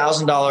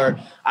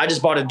 $200,000. I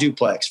just bought a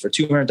duplex for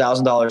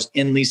 $200,000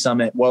 in Lee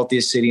Summit,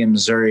 wealthiest city in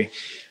Missouri.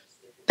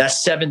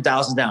 That's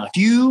 $7,000 down. If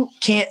you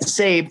can't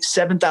save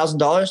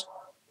 $7,000,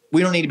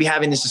 we don't need to be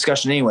having this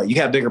discussion anyway. You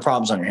have bigger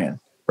problems on your hand,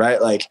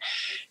 right? Like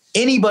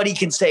anybody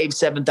can save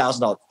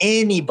 $7,000.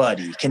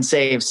 Anybody can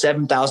save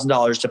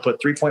 $7,000 to put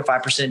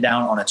 3.5%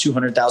 down on a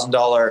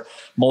 $200,000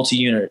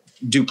 multi-unit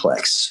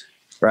duplex,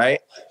 right?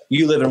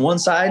 You live in one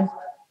side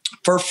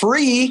for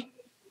free.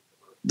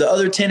 The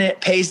other tenant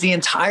pays the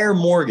entire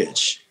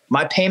mortgage.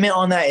 My payment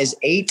on that is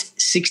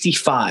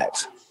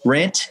 $865.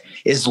 Rent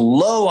is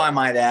low, I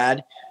might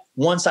add.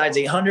 One side's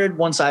 800,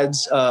 one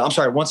side's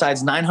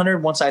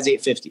 900, one side's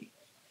 850.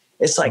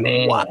 It's like,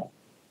 why?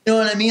 You know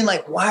what I mean?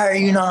 Like, why are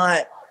you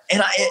not?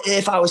 And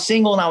if I was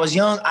single and I was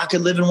young, I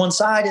could live in one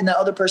side and the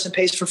other person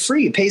pays for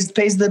free, pays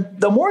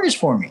the mortgage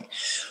for me.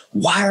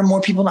 Why are more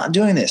people not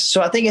doing this?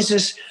 So I think it's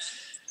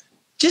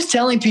just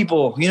telling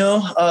people,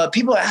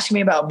 people ask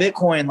me about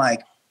Bitcoin.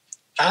 Like,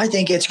 I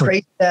think it's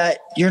crazy that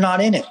you're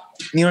not in it.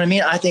 You know what I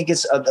mean? I think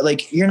it's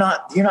like, you're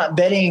not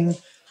betting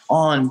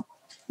on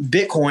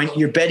Bitcoin.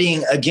 You're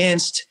betting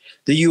against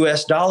the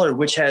US dollar,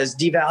 which has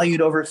devalued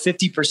over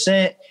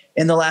 50%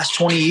 in the last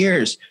 20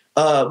 years.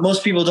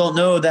 Most people don't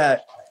know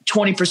that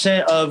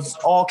 20% of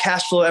all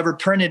cash flow ever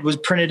printed was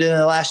printed in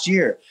the last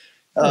year.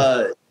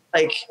 Of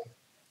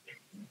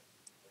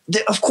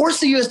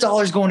course the US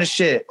dollar is going to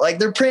shit. Like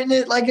they're printing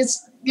it like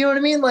it's, you know what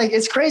I mean? Like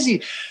it's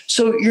crazy.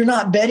 So you're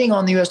not betting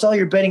on the US dollar.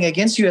 You're betting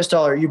against US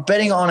dollar. You're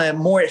betting on a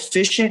more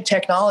efficient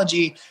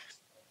technology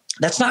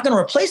that's not going to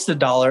replace the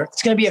dollar.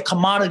 It's going to be a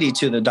commodity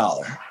to the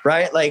dollar,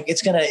 right? Like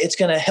it's going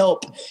to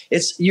help.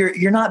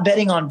 You're not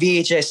betting on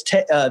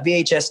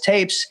VHS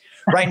tapes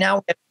right now.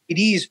 We have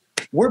DVDs.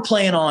 We're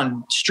playing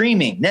on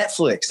streaming,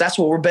 Netflix. That's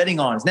what we're betting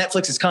on.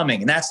 Netflix is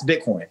coming, and that's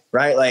Bitcoin,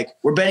 right? Like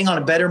we're betting on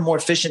a better, more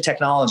efficient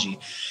technology,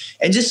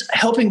 and just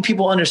helping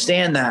people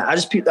understand that.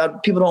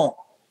 People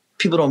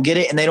don't get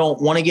it, and they don't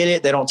want to get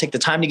it. They don't take the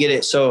time to get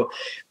it. So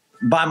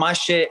buy my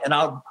shit, and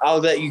I'll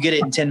let you get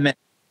it in 10 minutes.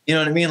 You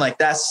know what I mean? Like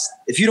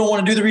if you don't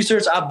want to do the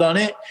research, I've done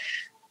it.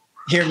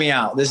 Hear me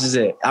out. This is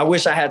it. I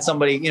wish I had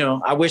somebody,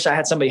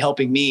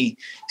 helping me,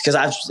 because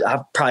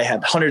I've probably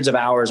had hundreds of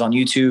hours on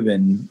YouTube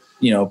and,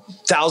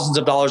 thousands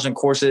of dollars in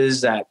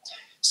courses that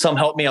Some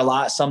helped me a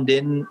lot, some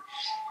didn't.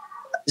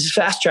 Just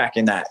fast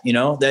tracking that,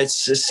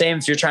 that's the same.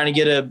 If you're trying to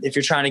get a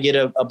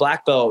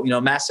black belt,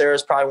 Matt Serra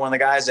is probably one of the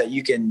guys that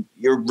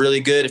you're really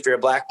good. If you're a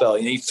black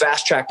belt, you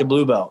fast track the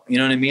blue belt, you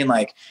know what I mean?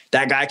 Like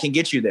that guy can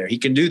get you there. He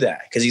can do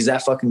that because he's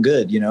that fucking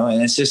good,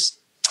 and it's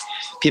just,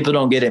 people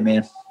don't get it,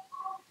 man.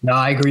 No,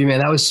 I agree, man.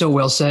 That was so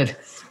well said.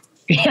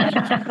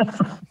 Yeah.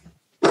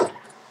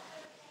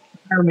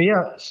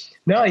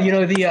 No,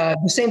 the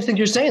same thing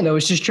you're saying though.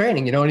 It's just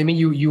training. You know what I mean?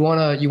 You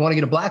want to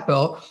get a black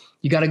belt.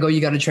 You got to go, you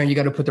got to train, you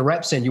got to put the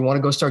reps in. You want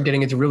to go start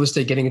getting into real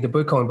estate, getting into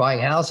Bitcoin, buying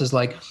houses,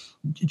 like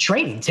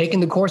training, taking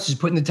the courses,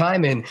 putting the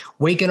time in,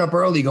 waking up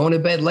early, going to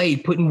bed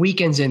late, putting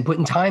weekends in,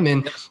 putting time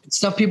in. It's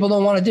stuff people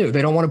don't want to do.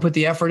 They don't want to put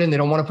the effort in. They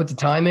don't want to put the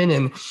time in.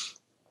 And,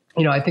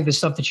 I think the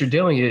stuff that you're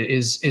doing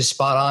is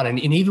spot on.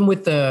 And even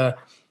with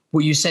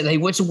what you said, hey,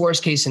 what's the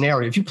worst case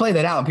scenario? If you play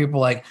that out and people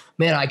are like,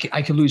 man,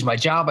 I could lose my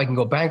job. I can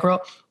go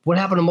bankrupt. What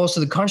happened to most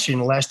of the country in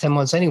the last 10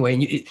 months anyway?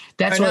 And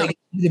that's like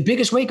the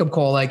biggest wake up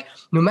call. Like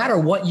no matter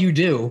what you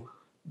do,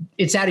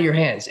 it's out of your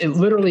hands. It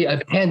literally, a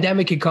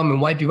pandemic could come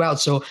and wipe you out.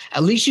 So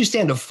at least you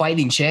stand a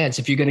fighting chance.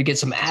 If you're going to get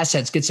some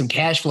assets, get some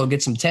cash flow,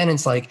 get some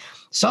tenants, like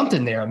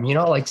something there,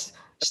 like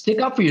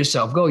stick up for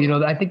yourself. Go,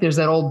 I think there's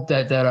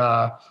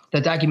that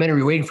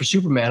documentary Waiting for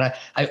Superman.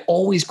 I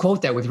always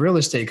quote that with real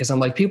estate because I'm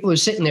like, people are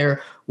sitting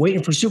there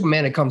waiting for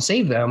Superman to come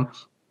save them.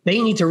 They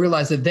need to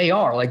realize that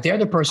they're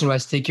the person who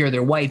has to take care of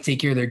their wife, take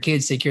care of their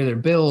kids, take care of their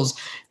bills,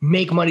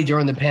 make money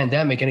during the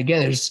pandemic. And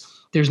again,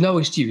 there's no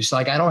excuse.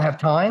 Like, I don't have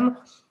time.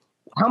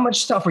 How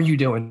much stuff are you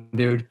doing,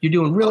 dude? You're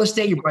doing real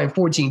estate. You're buying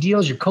 14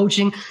 deals. You're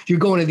coaching. You're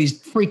going to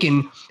these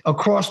freaking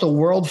across the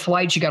world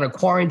flights. You got to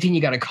quarantine. You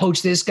got to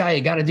coach this guy.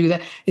 You got to do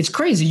that. It's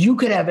crazy. You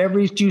could have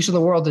every excuse in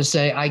the world to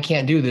say, I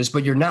can't do this,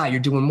 but you're not. You're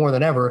doing more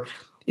than ever.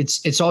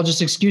 It's all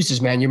just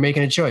excuses, man. You're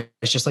making a choice.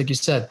 It's just like you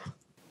said.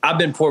 I've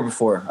been poor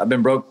before. I've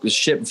been broke as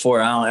shit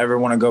before. I don't ever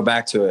want to go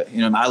back to it.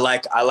 I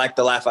like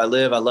the life I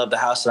live. I love the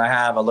house that I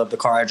have. I love the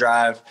car I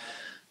drive.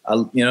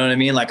 You know what I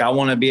mean? Like I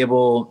want to be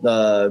able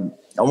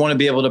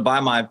to buy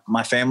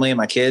my family and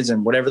my kids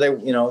and whatever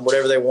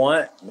they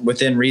want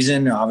within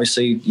reason.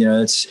 Obviously,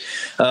 it's,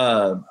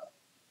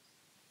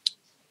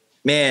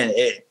 man,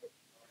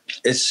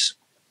 it's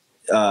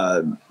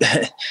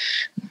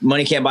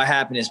money can't buy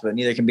happiness, but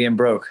neither can being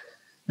broke.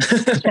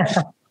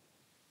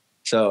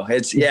 So I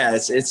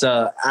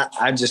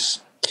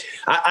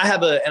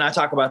have and I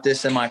talk about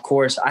this in my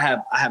course. I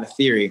have a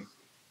theory.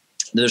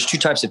 There's two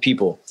types of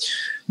people.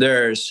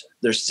 There's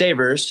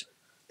savers,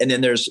 and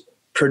then there's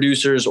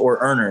producers or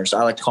earners.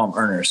 I like to call them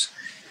earners.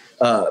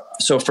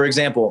 So for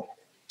example,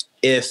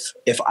 if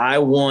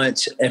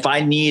I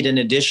need an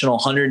additional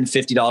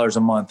 $150 a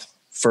month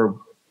for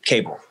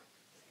cable,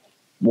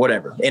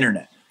 whatever,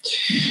 internet,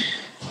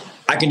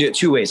 I can do it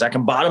two ways. I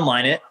can bottom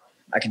line it.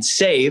 I can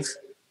save.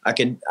 I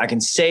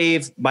can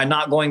save by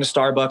not going to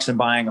Starbucks and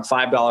buying a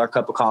 $5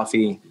 cup of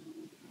coffee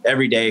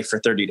every day for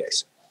 30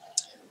 days.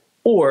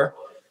 Or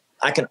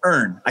I can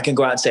earn. I can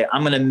go out and say,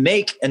 I'm going to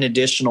make an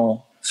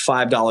additional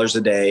 $5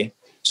 a day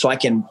so I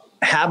can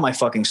have my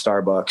fucking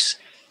Starbucks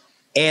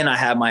and I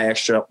have my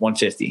extra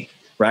 150,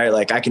 right?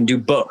 Like I can do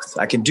both.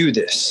 I can do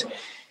this.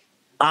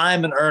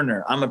 I'm an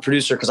earner. I'm a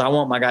producer because I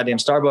want my goddamn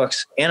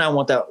Starbucks and I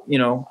want that,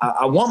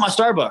 I want my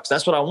Starbucks.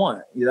 That's what I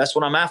want. That's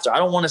what I'm after. I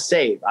don't want to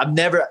save.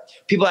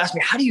 People ask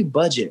me, how do you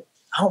budget?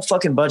 I don't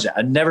fucking budget.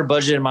 I've never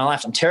budgeted in my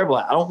life. I'm terrible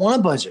at it. I don't want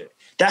to budget.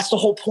 That's the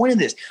whole point of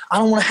this. I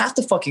don't want to have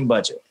to fucking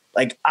budget.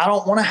 Like, I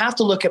don't want to have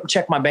to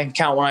check my bank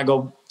account when I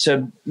go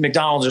to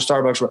McDonald's or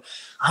Starbucks.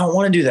 I don't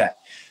want to do that.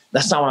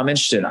 That's not what I'm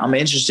interested in. I'm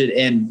interested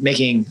in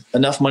making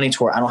enough money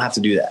to where I don't have to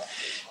do that.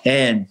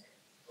 And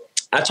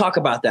I talk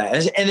about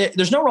that. And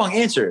there's no wrong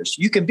answers.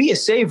 You can be a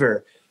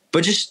saver,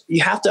 but just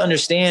you have to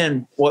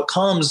understand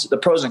the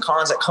pros and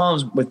cons that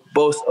comes with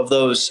both of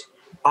those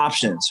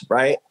options,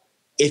 right?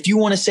 If you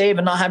want to save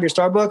and not have your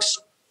Starbucks,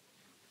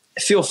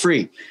 feel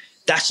free.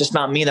 That's just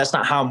not me. That's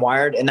not how I'm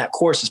wired. And that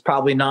course is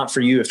probably not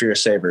for you if you're a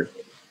saver.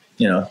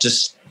 I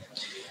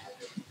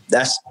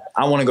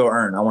want to go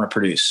earn. I want to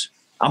produce.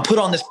 I'm put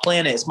on this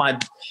planet.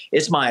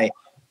 It's my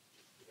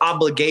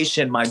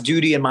obligation, my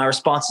duty, and my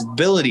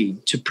responsibility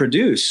to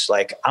produce.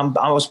 Like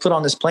I was put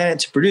on this planet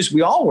to produce.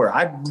 We all were.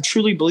 I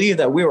truly believe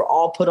that we were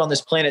all put on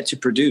this planet to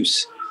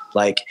produce.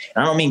 Like,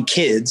 and I don't mean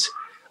kids.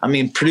 I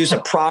mean, produce a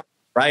product,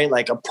 right?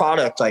 Like a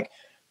product. Like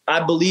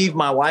I believe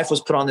my wife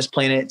was put on this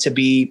planet to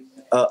be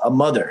a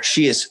mother.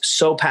 She is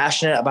so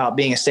passionate about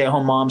being a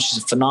stay-at-home mom.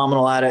 She's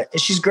phenomenal at it.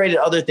 And she's great at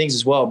other things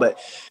as well. But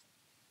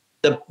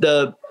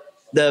the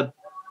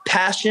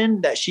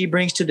passion that she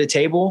brings to the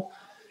table,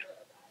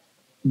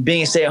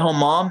 being a stay-at-home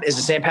mom, is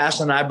the same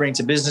passion that I bring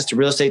to business, to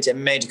real estate, to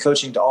MMA, to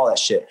coaching, to all that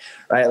shit,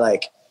 right?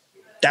 Like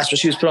that's what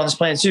she was put on this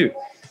planet to do.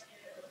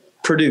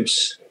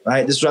 Produce,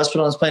 right? This is what I was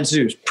put on this planet to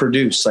do, is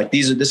produce. Like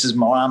this is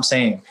what I'm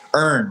saying.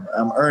 Earn.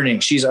 I'm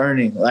earning. She's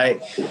earning.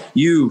 Like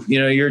you're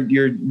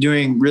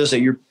doing real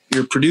estate. You're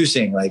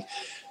producing. Like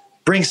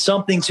bring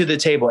something to the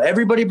table.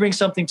 Everybody brings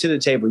something to the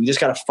table. You just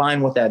got to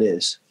find what that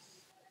is.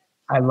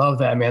 I love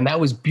that, man. That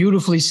was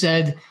beautifully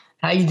said.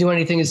 how you do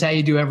anything is how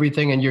you do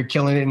everything, and you're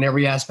killing it in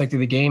every aspect of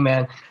the game,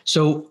 man.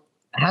 So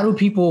how do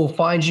people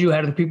find you?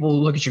 How do people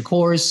look at your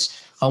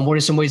course? What are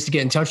some ways to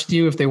get in touch with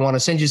you if they want to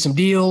send you some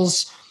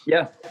deals?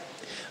 Yeah.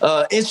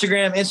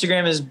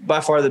 Instagram is by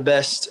far the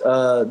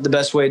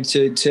best way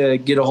to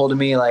get a hold of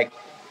me, like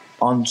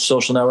on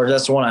social networks.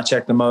 That's the one I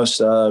check the most.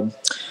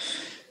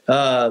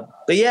 But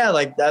yeah,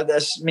 like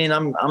that's, I mean,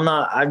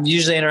 I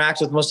usually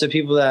interact with most of the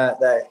people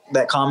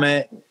that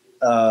comment,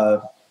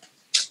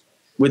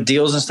 with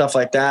deals and stuff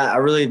like that.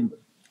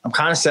 I'm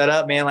kind of set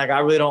up, man. Like I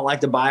really don't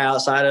like to buy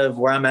outside of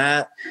where I'm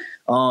at.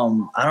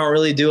 I don't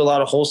really do a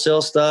lot of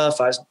wholesale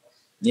stuff. I'm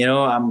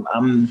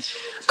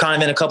kind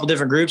of in a couple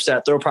different groups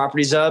that throw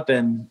properties up,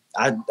 and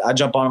I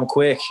jump on them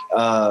quick.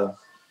 But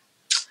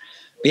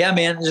yeah,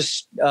 man,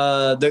 just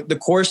the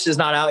course is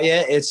not out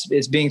yet.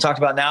 It's being talked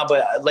about now,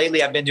 but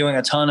lately I've been doing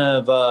a ton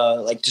of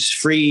like just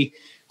free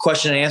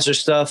question and answer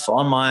stuff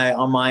on my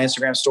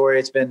Instagram story.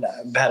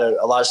 I've had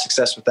a lot of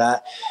success with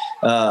that.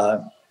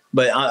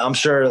 But I'm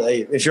sure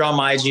if you're on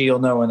my IG, you'll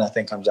know when that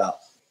thing comes out.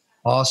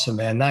 Awesome,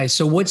 man. Nice.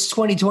 So what's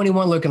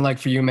 2021 looking like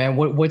for you, man?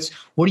 What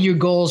are your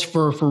goals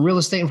for real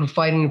estate and for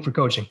fighting and for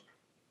coaching?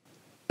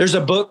 There's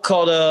a book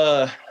called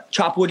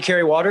Chop Wood,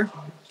 Carry Water.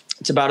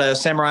 It's about a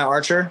samurai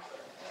archer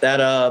that,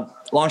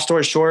 long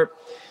story short,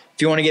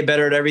 if you want to get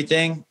better at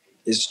everything,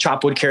 is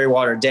chop wood, carry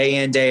water. Day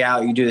in, day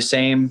out, you do the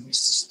same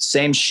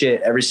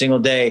shit every single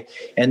day.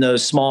 And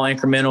those small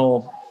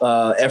incremental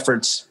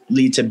efforts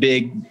lead to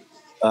big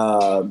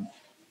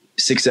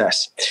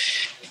success.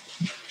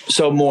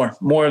 So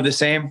more of the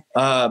same.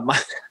 I'm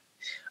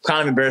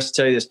kind of embarrassed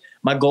to tell you this.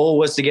 My goal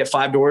was to get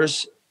 5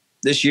 doors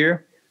this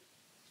year.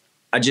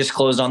 I just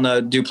closed on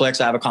the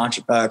duplex. I have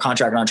a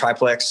contract on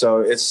triplex. So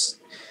it's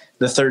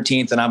the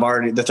 13th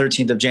and the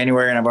 13th of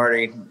January, and I've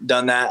already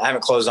done that. I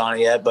haven't closed on it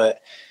yet,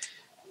 but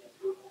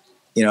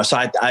so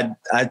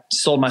I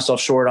sold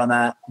myself short on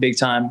that big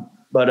time.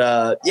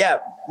 But yeah,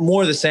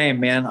 more of the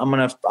same, man. I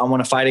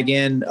want to fight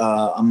again.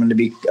 I'm going to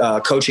be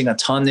coaching a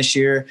ton this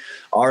year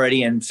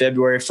already in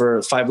February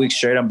for 5 weeks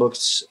straight. I'm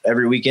booked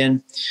every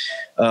weekend.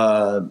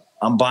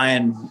 I'm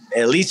buying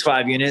at least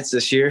 5 units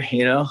this year,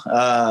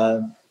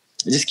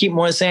 just keep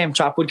more of the same.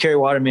 Chop wood, carry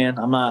water, man.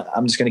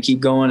 I'm just going to keep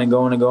going and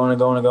going and going and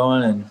going and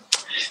going. And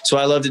it's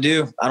what I love to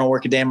do. I don't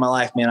work a day in my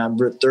life, man. I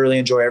thoroughly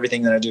enjoy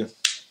everything that I do.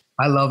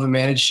 I love it,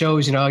 man. It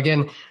shows,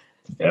 again,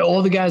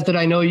 all the guys that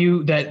I know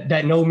you,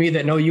 that know me,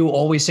 that know you,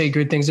 always say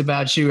good things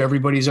about you.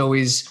 Everybody's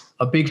always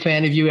a big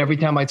fan of you. Every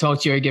time I talk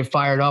to you, I get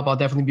fired up. I'll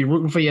definitely be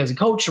rooting for you as a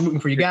coach, rooting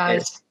for you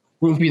guys,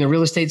 rooting for you in the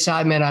real estate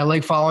side, man. I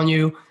like following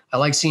you. I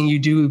like seeing you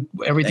do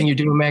everything you're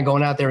doing, man,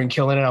 going out there and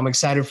killing it. I'm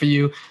excited for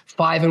you.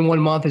 5 in 1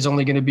 month is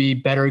only going to be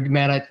better,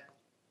 man.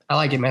 I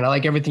like it, man. I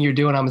like everything you're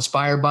doing. I'm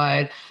inspired by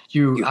it.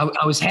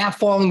 I was half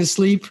falling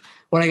asleep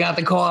when I got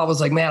the call. I was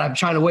like, man, I'm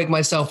trying to wake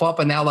myself up.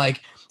 And now,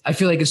 I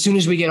feel like as soon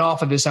as we get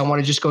off of this, I want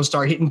to just go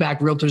start hitting back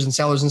realtors and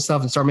sellers and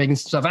stuff and start making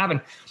stuff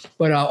happen.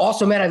 But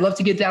also, man, I'd love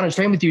to get down and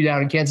train with you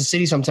down in Kansas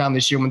City sometime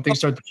this year when things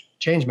start to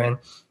change, man.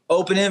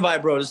 Open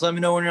invite, bro. Just let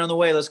me know when you're on the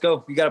way. Let's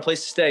go. You got a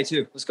place to stay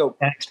too. Let's go.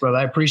 Thanks, brother.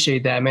 I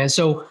appreciate that, man.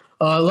 So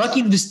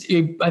lucky,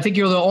 I think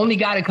you're the only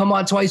guy to come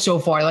on twice so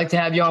far. I'd like to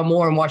have you on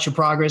more and watch your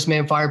progress,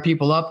 man. Fire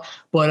people up.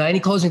 But any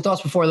closing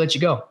thoughts before I let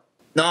you go?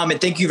 No, I mean,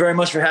 thank you very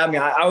much for having me.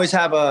 I always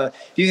have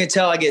you can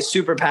tell I get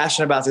super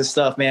passionate about this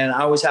stuff, man.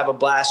 I always have a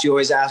blast. You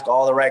always ask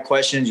all the right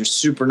questions. You're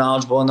super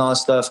knowledgeable and all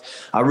this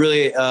stuff. I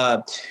really,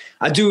 I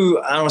don't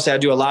want to say I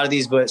do a lot of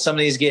these, but some of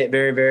these get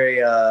very, very,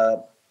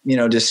 you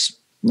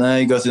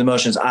go through the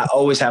motions. I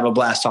always have a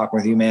blast talking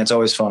with you, man. It's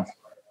always fun.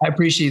 I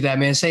appreciate that,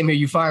 man. Same here.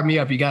 You fired me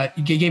up. You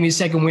gave me a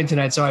second win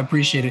tonight, so I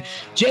appreciate it.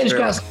 James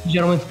Krause,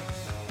 gentlemen. So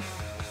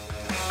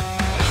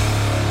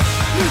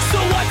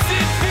what's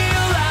it